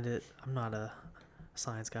behind it. I'm not a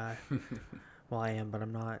science guy. Well, I am, but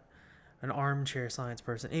I'm not an armchair science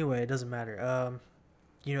person. Anyway, it doesn't matter.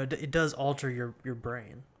 It does alter your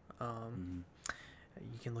brain.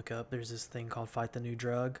 You can look up. There's this thing called Fight the New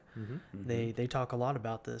Drug. Mm-hmm. They talk a lot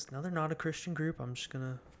about this. Now, they're not a Christian group. I'm just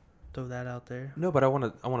gonna throw that out there. No, but I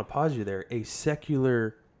want to pause you there. A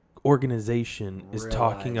secular organization is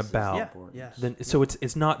talking about. So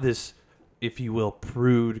it's not this, if you will,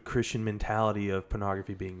 prude Christian mentality of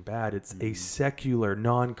pornography being bad. It's a secular,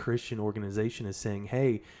 non-Christian organization is saying,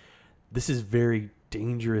 hey, this is very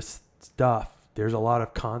dangerous stuff. There's a lot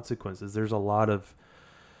of consequences. There's a lot of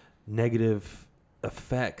negative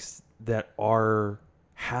effects that are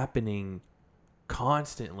happening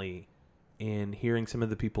constantly. And hearing some of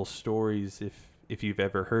the people's stories, if you've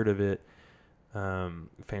ever heard of it,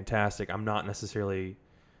 fantastic. I'm not necessarily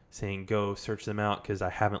saying go search them out because I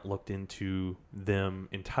haven't looked into them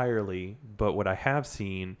entirely. But what I have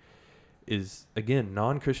seen is, again,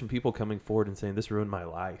 non-Christian people coming forward and saying, this ruined my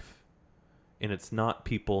life. And it's not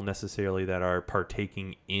people necessarily that are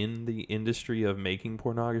partaking in the industry of making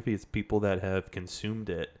pornography. It's people that have consumed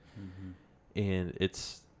it. And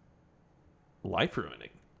it's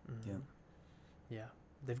life-ruining. Yeah. Yeah.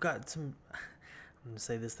 They've got some... I'm going to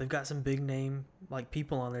say this. They've got some big name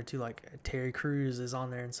people on there too. Like Terry Crews is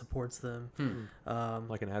on there and supports them.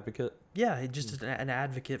 Like an advocate? Yeah, just an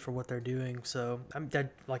advocate for what they're doing. So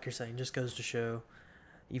that, like you're saying, just goes to show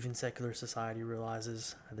even secular society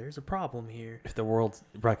realizes there's a problem here. If the world's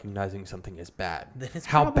recognizing something as bad, then it's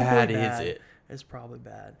how probably bad is it? It's probably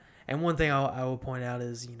bad. And one thing I will point out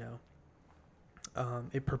is,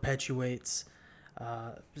 it perpetuates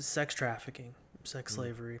sex trafficking, sex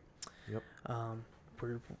slavery. Yep.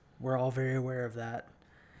 We're all very aware of that.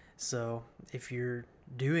 So if you're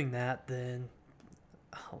doing that, then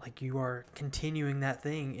you are continuing that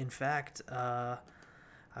thing. In fact,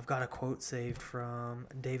 I've got a quote saved from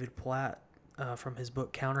David Platt from his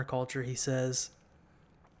book Counterculture. He says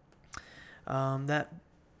that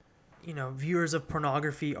viewers of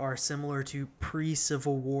pornography are similar to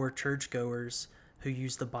pre-Civil War churchgoers who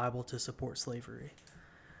use the Bible to support slavery.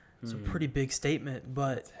 It's a pretty big statement,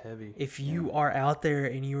 but heavy. If you are out there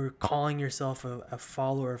and you're calling yourself a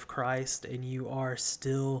follower of Christ and you are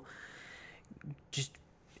still just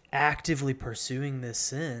actively pursuing this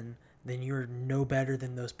sin, then you're no better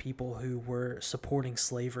than those people who were supporting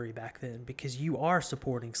slavery back then, because you are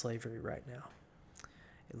supporting slavery right now.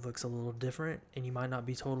 It looks a little different, and you might not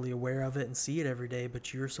be totally aware of it and see it every day,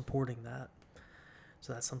 but you're supporting that.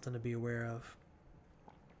 So that's something to be aware of.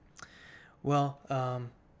 Well,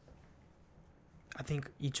 I think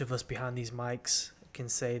each of us behind these mics can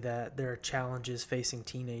say that there are challenges facing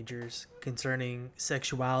teenagers concerning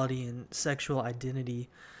sexuality and sexual identity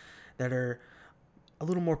that are a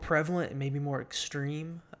little more prevalent and maybe more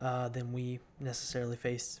extreme than we necessarily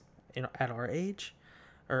faced at our age,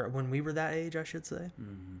 or when we were that age, I should say.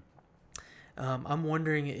 I'm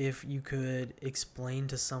wondering if you could explain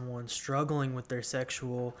to someone struggling with their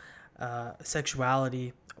sexuality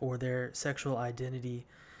or their sexual identity,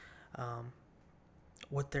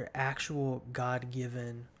 what their actual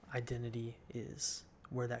God-given identity is,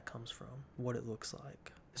 where that comes from, what it looks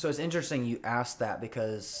like. So it's interesting you asked that,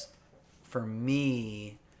 because for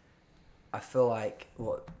me, I feel like,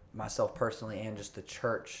 well, myself personally and just the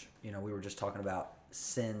church, we were just talking about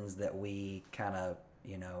sins that we kind of,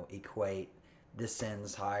 equate. This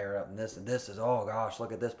sin's higher up, and this is, oh gosh,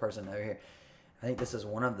 look at this person over here. I think this is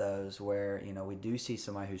one of those where, we do see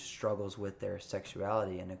somebody who struggles with their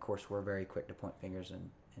sexuality, and of course we're very quick to point fingers and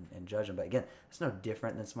judge them. But again, it's no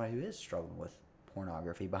different than somebody who is struggling with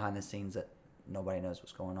pornography behind the scenes that nobody knows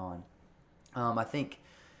what's going on. I think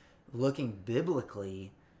looking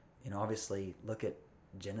biblically, obviously look at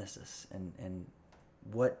Genesis and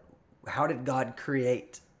how did God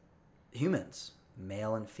create humans?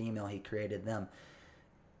 Male and female, he created them.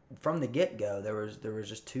 From the get-go, there was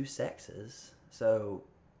just two sexes. So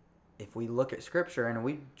if we look at Scripture and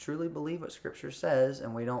we truly believe what Scripture says,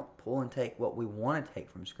 and we don't pull and take what we want to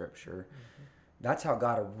take from Scripture, that's how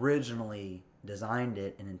God originally designed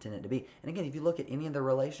it and intended it to be. And again, if you look at any of the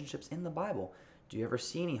relationships in the Bible, do you ever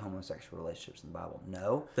see any homosexual relationships in the Bible?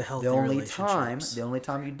 No. The healthy the only relationships.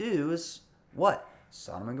 time you do is what?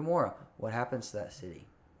 Sodom and Gomorrah. What happens to that city?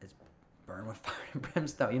 It's burned with fire and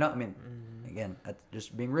brimstone. Again, that's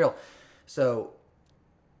just being real. So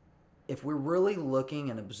if we're really looking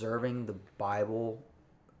and observing the Bible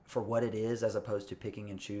for what it is, as opposed to picking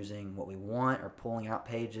and choosing what we want or pulling out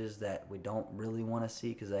pages that we don't really want to see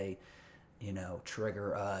because they,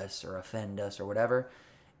 trigger us or offend us or whatever,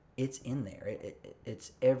 it's in there.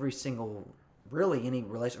 It's every single, really any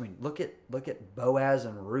relation. I mean, look at Boaz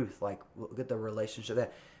and Ruth. Like, look at the relationship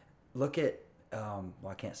that. Look at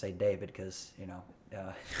I can't say David because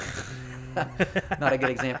not a good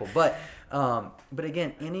example. But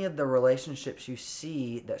again, any of the relationships you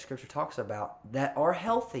see that Scripture talks about that are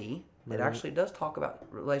healthy, it actually does talk about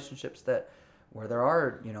relationships where there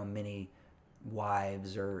are many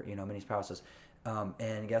wives or many spouses,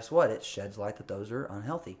 and guess what? It sheds light that those are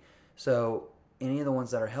unhealthy. So any of the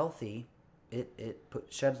ones that are healthy, it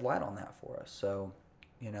sheds light on that for us. So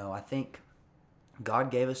I think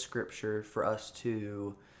God gave us Scripture for us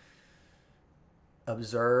to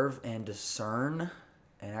observe and discern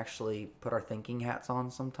and actually put our thinking hats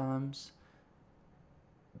on sometimes,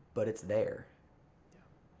 but it's there.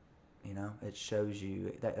 It shows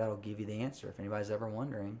you, that'll give you the answer. If anybody's ever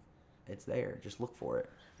wondering, it's there. Just look for it.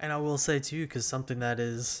 And I will say too, because something that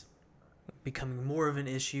is becoming more of an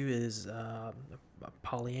issue is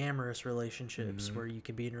polyamorous relationships, where you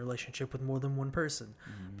can be in a relationship with more than one person.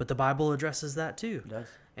 But the Bible addresses that too. It does.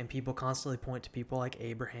 And people constantly point to people like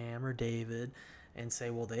Abraham or David and say,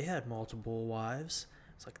 well, they had multiple wives.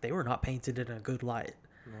 It's like they were not painted in a good light.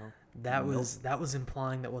 No. That was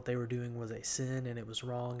implying that what they were doing was a sin, and it was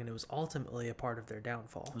wrong, and it was ultimately a part of their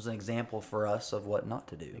downfall. It was an example for us of what not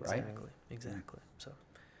to do, right? Exactly. So,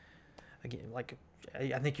 again, like,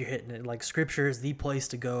 I think you're hitting it. Like, Scripture is the place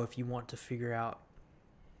to go if you want to figure out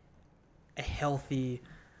a healthy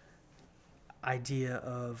idea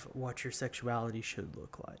of what your sexuality should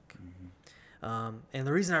look like. And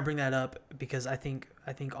the reason I bring that up, because I think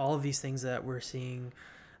all of these things that we're seeing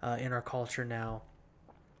in our culture now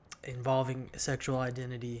involving sexual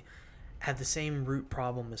identity have the same root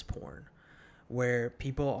problem as porn, where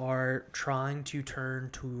people are trying to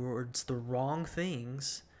turn towards the wrong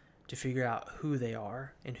things to figure out who they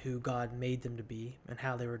are and who God made them to be and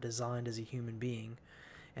how they were designed as a human being.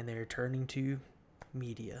 And they're turning to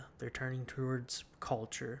media. They're turning towards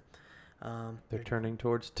culture. They're turning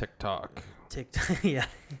towards TikTok. Yeah.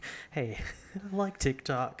 Hey, I like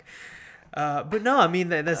TikTok. But no, I mean,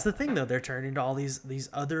 that's the thing, though. They're turning to all these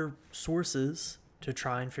other sources to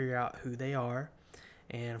try and figure out who they are.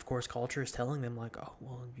 And, of course, culture is telling them, like, oh,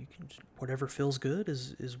 well, you can whatever feels good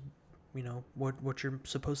is what you're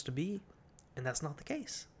supposed to be. And that's not the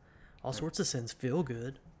case. All sorts of sins feel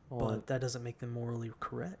good, but that doesn't make them morally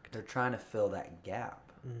correct. They're trying to fill that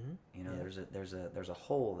gap. There's a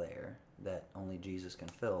hole there that only Jesus can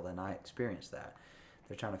fill. And I experienced that.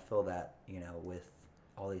 They're trying to fill that, with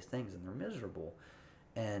all these things, and they're miserable.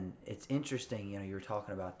 And it's interesting, you were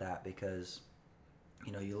talking about that because,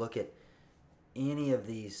 you look at any of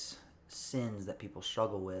these sins that people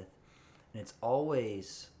struggle with, and it's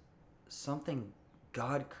always something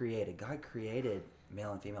God created. God created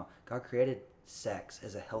male and female. God created sex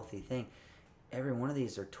as a healthy thing. every one of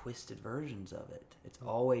these are twisted versions of it. It's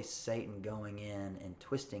always Satan going in and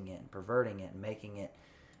twisting it and perverting it and making it,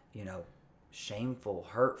 shameful,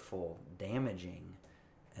 hurtful, damaging.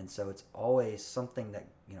 And so it's always something that,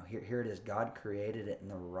 here it is, God created it in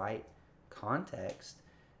the right context,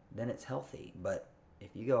 then it's healthy. But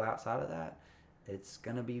if you go outside of that, it's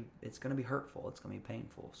gonna be hurtful. It's gonna be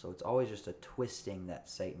painful. So it's always just a twisting that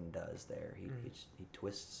Satan does there. He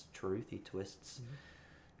twists truth. He twists,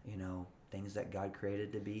 things that God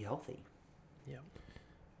created to be healthy. Yeah.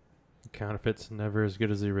 Counterfeit's never as good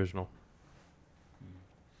as the original.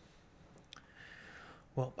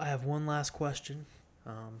 Well, I have one last question.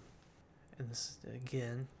 And this,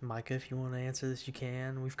 again, Micah, if you want to answer this, you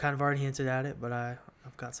can. We've kind of already hinted at it, but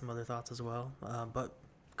I've got some other thoughts as well. But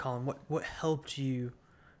Colin, what helped you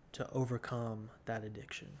to overcome that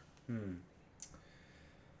addiction?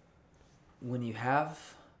 When you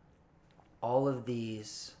have all of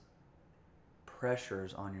these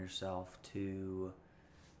pressures on yourself to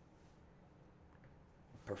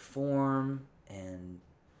perform and,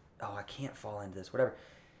 I can't fall into this, whatever,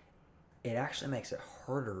 it actually makes it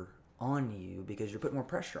harder on you because you're putting more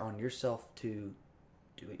pressure on yourself to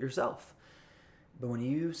do it yourself. But when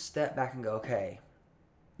you step back and go, okay,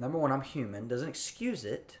 number one, I'm human, doesn't excuse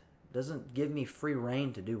it, doesn't give me free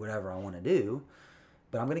reign to do whatever I want to do,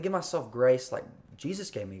 but I'm going to give myself grace like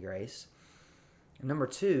Jesus gave me grace. And number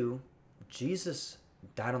two, Jesus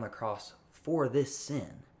died on the cross for this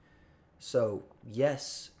sin. So,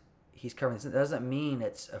 yes, he's covering this. It doesn't mean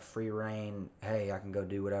it's a free reign, hey, I can go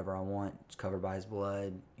do whatever I want. It's covered by his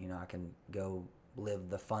blood. I can go live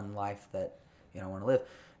the fun life that, I want to live.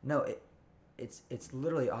 No, it's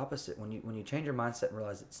literally opposite. When you change your mindset and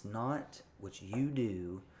realize it's not what you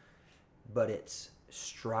do, but it's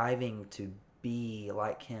striving to be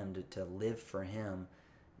like him, to live for him,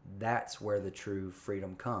 that's where the true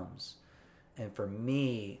freedom comes. And for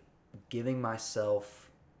me, giving myself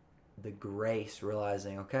the grace,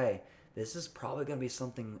 realizing, okay, this is probably going to be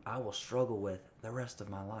something I will struggle with the rest of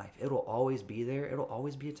my life. It'll always be there. It'll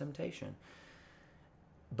always be a temptation.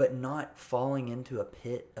 But not falling into a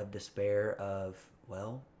pit of despair of,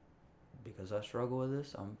 well, because I struggle with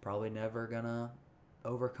this, I'm probably never going to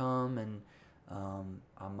overcome, and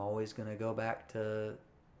I'm always going to go back to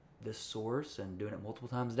this source and doing it multiple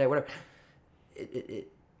times a day, whatever.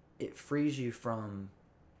 It frees you from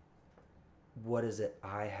what is it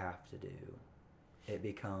I have to do. It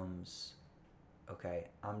becomes, okay,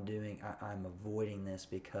 I'm avoiding this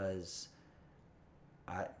because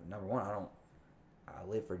number one, I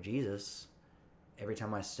live for Jesus. Every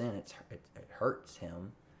time I sin, it hurts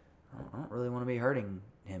him. I don't really want to be hurting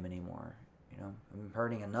him anymore. I'm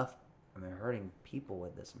hurting enough. I'm hurting people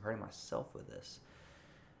with this. I'm hurting myself with this.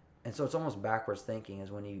 And so it's almost backwards thinking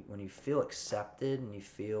is when you feel accepted and you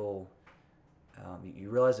feel, you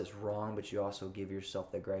realize it's wrong, but you also give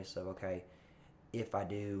yourself the grace of, okay, if I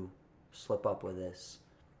do slip up with this,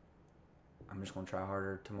 I'm just going to try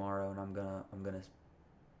harder tomorrow, and I'm gonna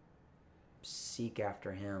seek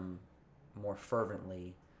after him more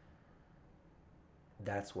fervently.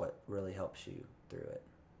 That's what really helps you through it.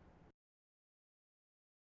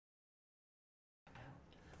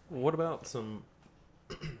 What about some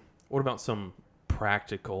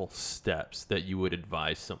practical steps that you would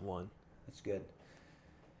advise someone? That's good.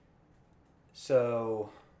 So,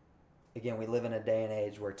 again, we live in a day and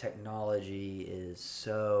age where technology is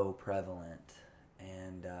so prevalent.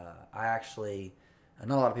 And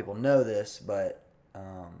not a lot of people know this, but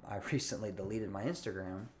I recently deleted my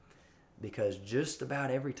Instagram because just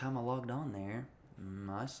about every time I logged on there,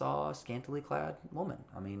 I saw a scantily clad woman.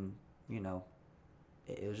 I mean,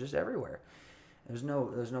 it was just everywhere. There's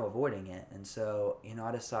no avoiding it. And so,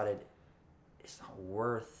 I decided it's not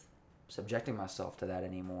worth subjecting myself to that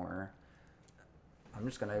anymore. I'm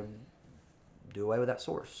just going to do away with that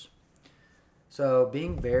source. So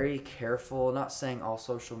being very careful, not saying all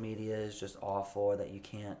social media is just awful, that you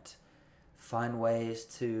can't find ways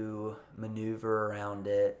to maneuver around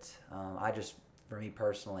it. For me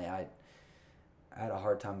personally, I had a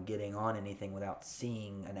hard time getting on anything without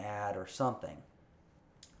seeing an ad or something.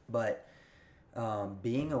 But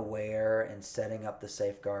being aware and setting up the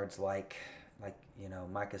safeguards like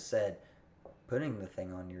Micah said, putting the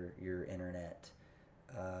thing on your internet,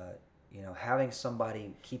 having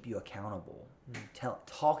somebody keep you accountable,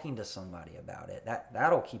 talking to somebody about it,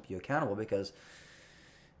 that'll keep you accountable, because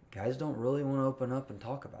guys don't really want to open up and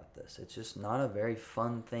talk about this. It's just not a very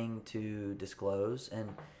fun thing to disclose,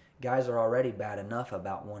 and guys are already bad enough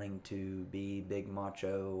about wanting to be big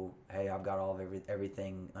macho, hey, I've got all of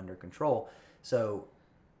everything under control. So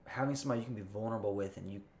having somebody you can be vulnerable with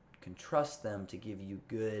and you can trust them to give you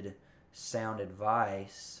good sound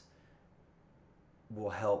advice will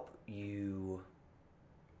help you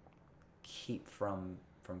keep from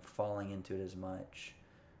falling into it as much.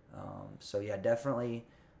 So yeah, definitely,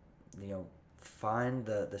 find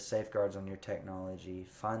the safeguards on your technology.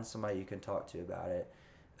 Find somebody you can talk to about it.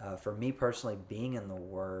 For me personally, being in the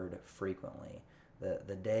Word frequently,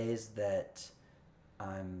 the days that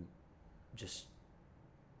I'd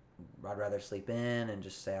rather sleep in and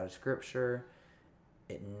just stay out of Scripture,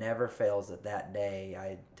 it never fails that day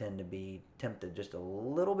I tend to be tempted just a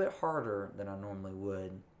little bit harder than I normally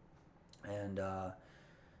would. And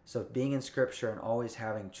so being in Scripture and always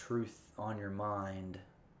having truth on your mind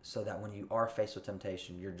so that when you are faced with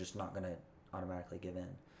temptation, you're just not going to automatically give in.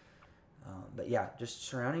 But yeah, just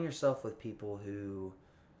surrounding yourself with people who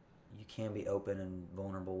you can be open and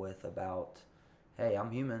vulnerable with about, hey,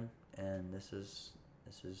 I'm human, and this is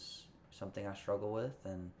something I struggle with,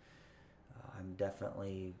 and I'm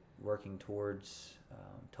definitely working towards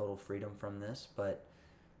total freedom from this, but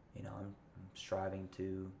I'm striving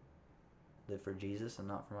to live for Jesus and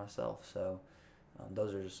not for myself. So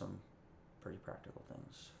those are just some pretty practical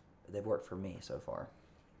things. They've worked for me so far.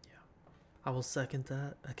 I will second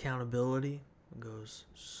that. Accountability goes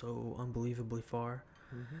so unbelievably far.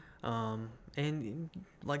 Mm-hmm. And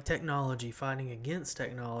like technology, fighting against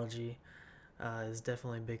technology is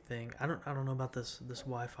definitely a big thing. I don't know about this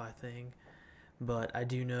Wi-Fi thing, but I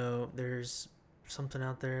do know there's something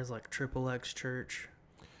out there is like XXX Church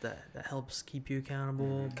that helps keep you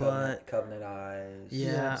accountable. Covenant Eyes.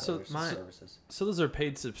 Yeah. Services. So those are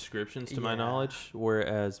paid subscriptions to my knowledge,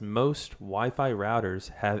 whereas most Wi-Fi routers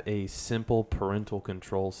have a simple parental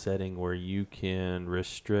control setting where you can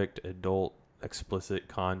restrict adult explicit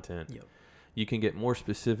content. Yep. You can get more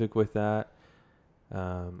specific with that.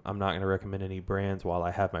 I'm not going to recommend any brands while I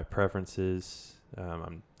have my preferences.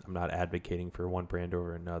 I'm not advocating for one brand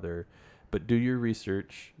over another. But do your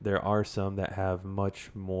research. There are some that have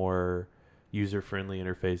much more user-friendly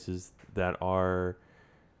interfaces that are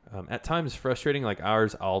at times frustrating. Like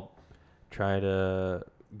ours, I'll try to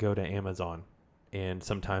go to Amazon, and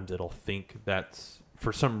sometimes it'll think that's,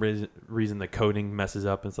 for some reason the coding messes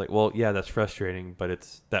up. And it's like, well, yeah, that's frustrating,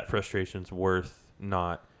 but that frustration's worth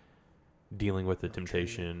not dealing with the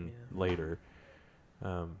temptation later.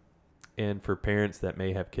 And for parents that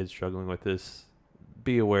may have kids struggling with this,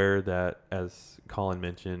 be aware that, as Colin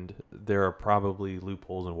mentioned, there are probably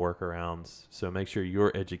loopholes and workarounds. So make sure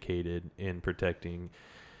you're educated in protecting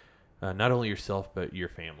not only yourself, but your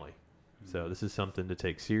family. Mm-hmm. So this is something to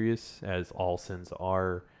take serious, as all sins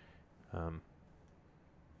are.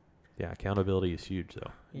 Accountability is huge,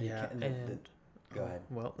 though. Yeah. Go ahead.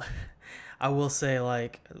 Well, I will say,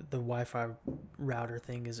 like, the Wi-Fi router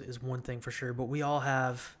thing is one thing for sure, but we all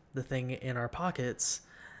have the thing in our pockets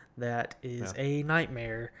that is a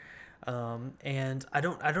nightmare. And I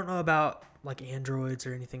don't know about like Androids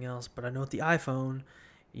or anything else, but I know with the iPhone,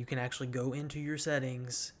 you can actually go into your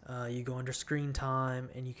settings, you go under screen time,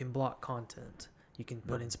 and you can block content. You can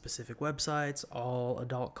put in specific websites, all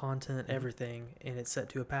adult content, everything, and it's set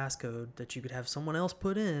to a passcode that you could have someone else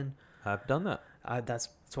put in. I've done that. That's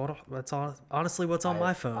honestly what's on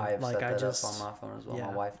my phone. I've like set that up on my phone as well.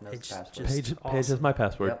 My wife knows the password. Paige awesome. has my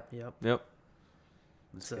password. Yep.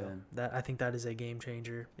 That's so good. I think that is a game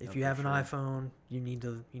changer. If you have an iPhone, you need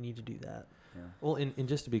to do that. Yeah. Well, and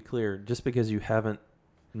just to be clear, just because you haven't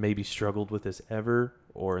maybe struggled with this ever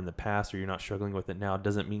or in the past, or you're not struggling with it now,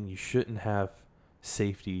 doesn't mean you shouldn't have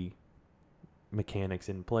safety mechanics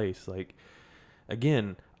in place. Like,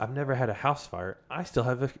 again, I've never had a house fire. I still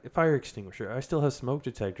have a fire extinguisher. I still have smoke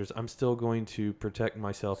detectors. I'm still going to protect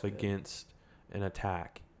myself against an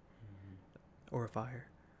attack. Or a fire.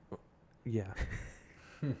 Yeah.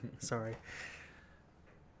 Sorry.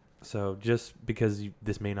 So just because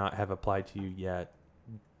this may not have applied to you yet,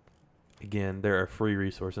 again, there are free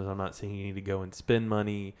resources. I'm not saying you need to go and spend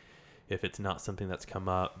money if it's not something that's come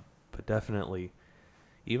up, but definitely,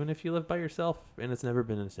 even if you live by yourself and it's never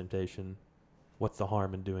been a temptation, what's the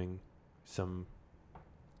harm in doing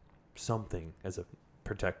something as a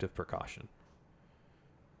protective precaution?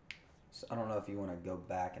 So I don't know if you want to go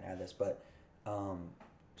back and add this, but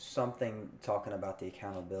something talking about the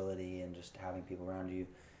accountability and just having people around you.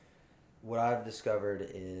 What I've discovered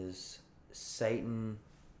is Satan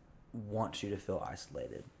wants you to feel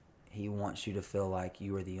isolated. He wants you to feel like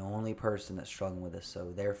you are the only person that's struggling with this,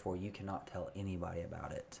 so therefore you cannot tell anybody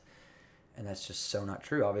about it. And that's just so not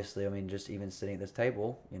true. Obviously, I mean, just even sitting at this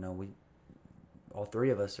table, we, all three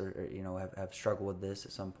of us are have struggled with this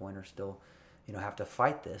at some point, or still, have to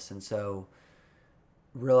fight this. And so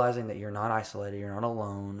realizing that you're not isolated, you're not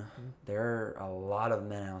alone. Mm-hmm. There are a lot of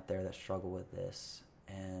men out there that struggle with this,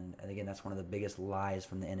 And again, that's one of the biggest lies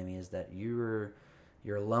from the enemy, is that you're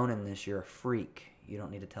alone in this. You're a freak. You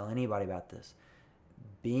don't need to tell anybody about this.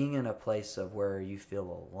 Being in a place of where you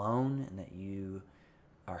feel alone and that you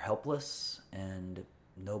are helpless and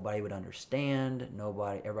nobody would understand,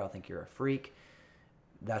 everybody will think you're a freak.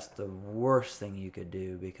 That's the worst thing you could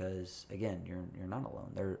do, because again, you're not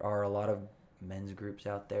alone. There are a lot of men's groups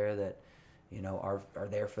out there that, you know, are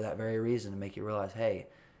there for that very reason, to make you realize, hey,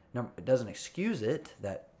 no, it doesn't excuse it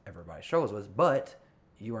that everybody struggles with, but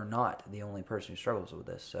you are not the only person who struggles with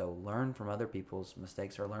this. So learn from other people's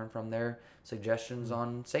mistakes, or learn from their suggestions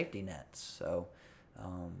on safety nets. So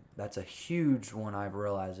that's a huge one I've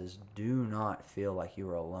realized, is do not feel like you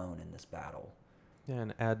are alone in this battle. Yeah,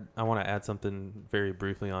 and I want to add something very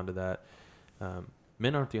briefly onto that.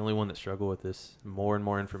 Men aren't the only one that struggle with this. More and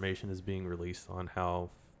more information is being released on how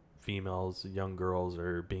females, young girls,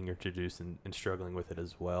 are being introduced and struggling with it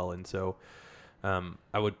as well. And so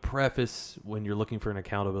I would preface, when you're looking for an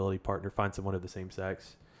accountability partner, find someone of the same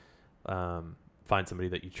sex. Find somebody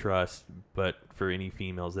that you trust. But for any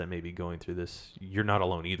females that may be going through this, you're not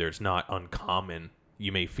alone either. It's not uncommon.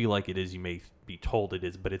 You may feel like it is. You may be told it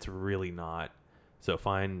is, but it's really not. So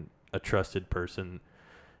find a trusted person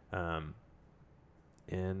and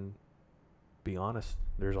be honest.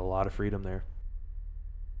 There's a lot of freedom there.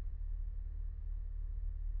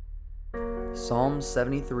 Psalm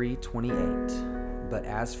 73:28. But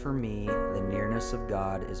as for me, the nearness of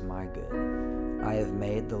God is my good. I have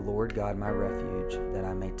made the Lord God my refuge, that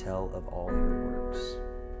I may tell of all your works.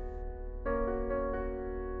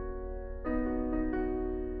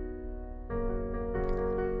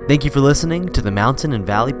 Thank you for listening to the Mountain and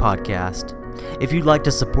Valley Podcast. If you'd like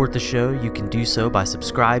to support the show, you can do so by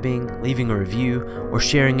subscribing, leaving a review, or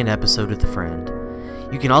sharing an episode with a friend.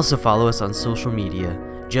 You can also follow us on social media.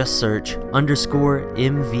 Just search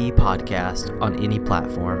 _MV Podcast on any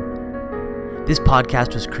platform. This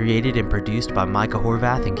podcast was created and produced by Micah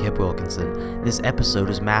Horvath and Kip Wilkinson. This episode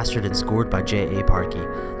was mastered and scored by J.A. Parkey.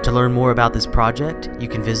 To learn more about this project, you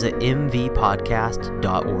can visit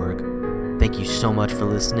mvpodcast.org. Thank you so much for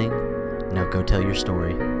listening. Now go tell your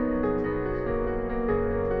story.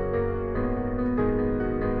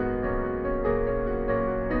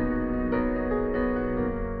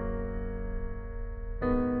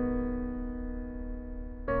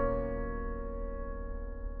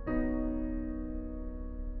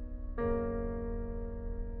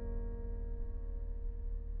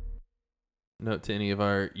 Note to any of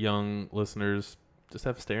our young listeners, just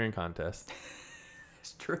have a staring contest.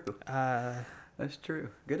 It's true. That's true.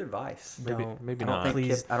 Good advice. Maybe Don't. maybe I don't not. think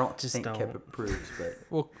Please, Kip, I don't just think don't. Kip approves, but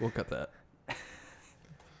We'll cut that.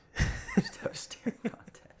 just have a staring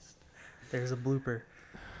contest. There's a blooper.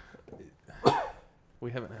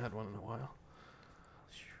 We haven't had one in a while.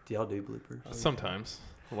 Do y'all do bloopers? Sometimes.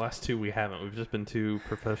 The last two we haven't. We've just been too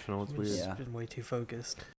professional. It's We've weird. just Yeah. been way too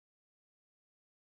focused.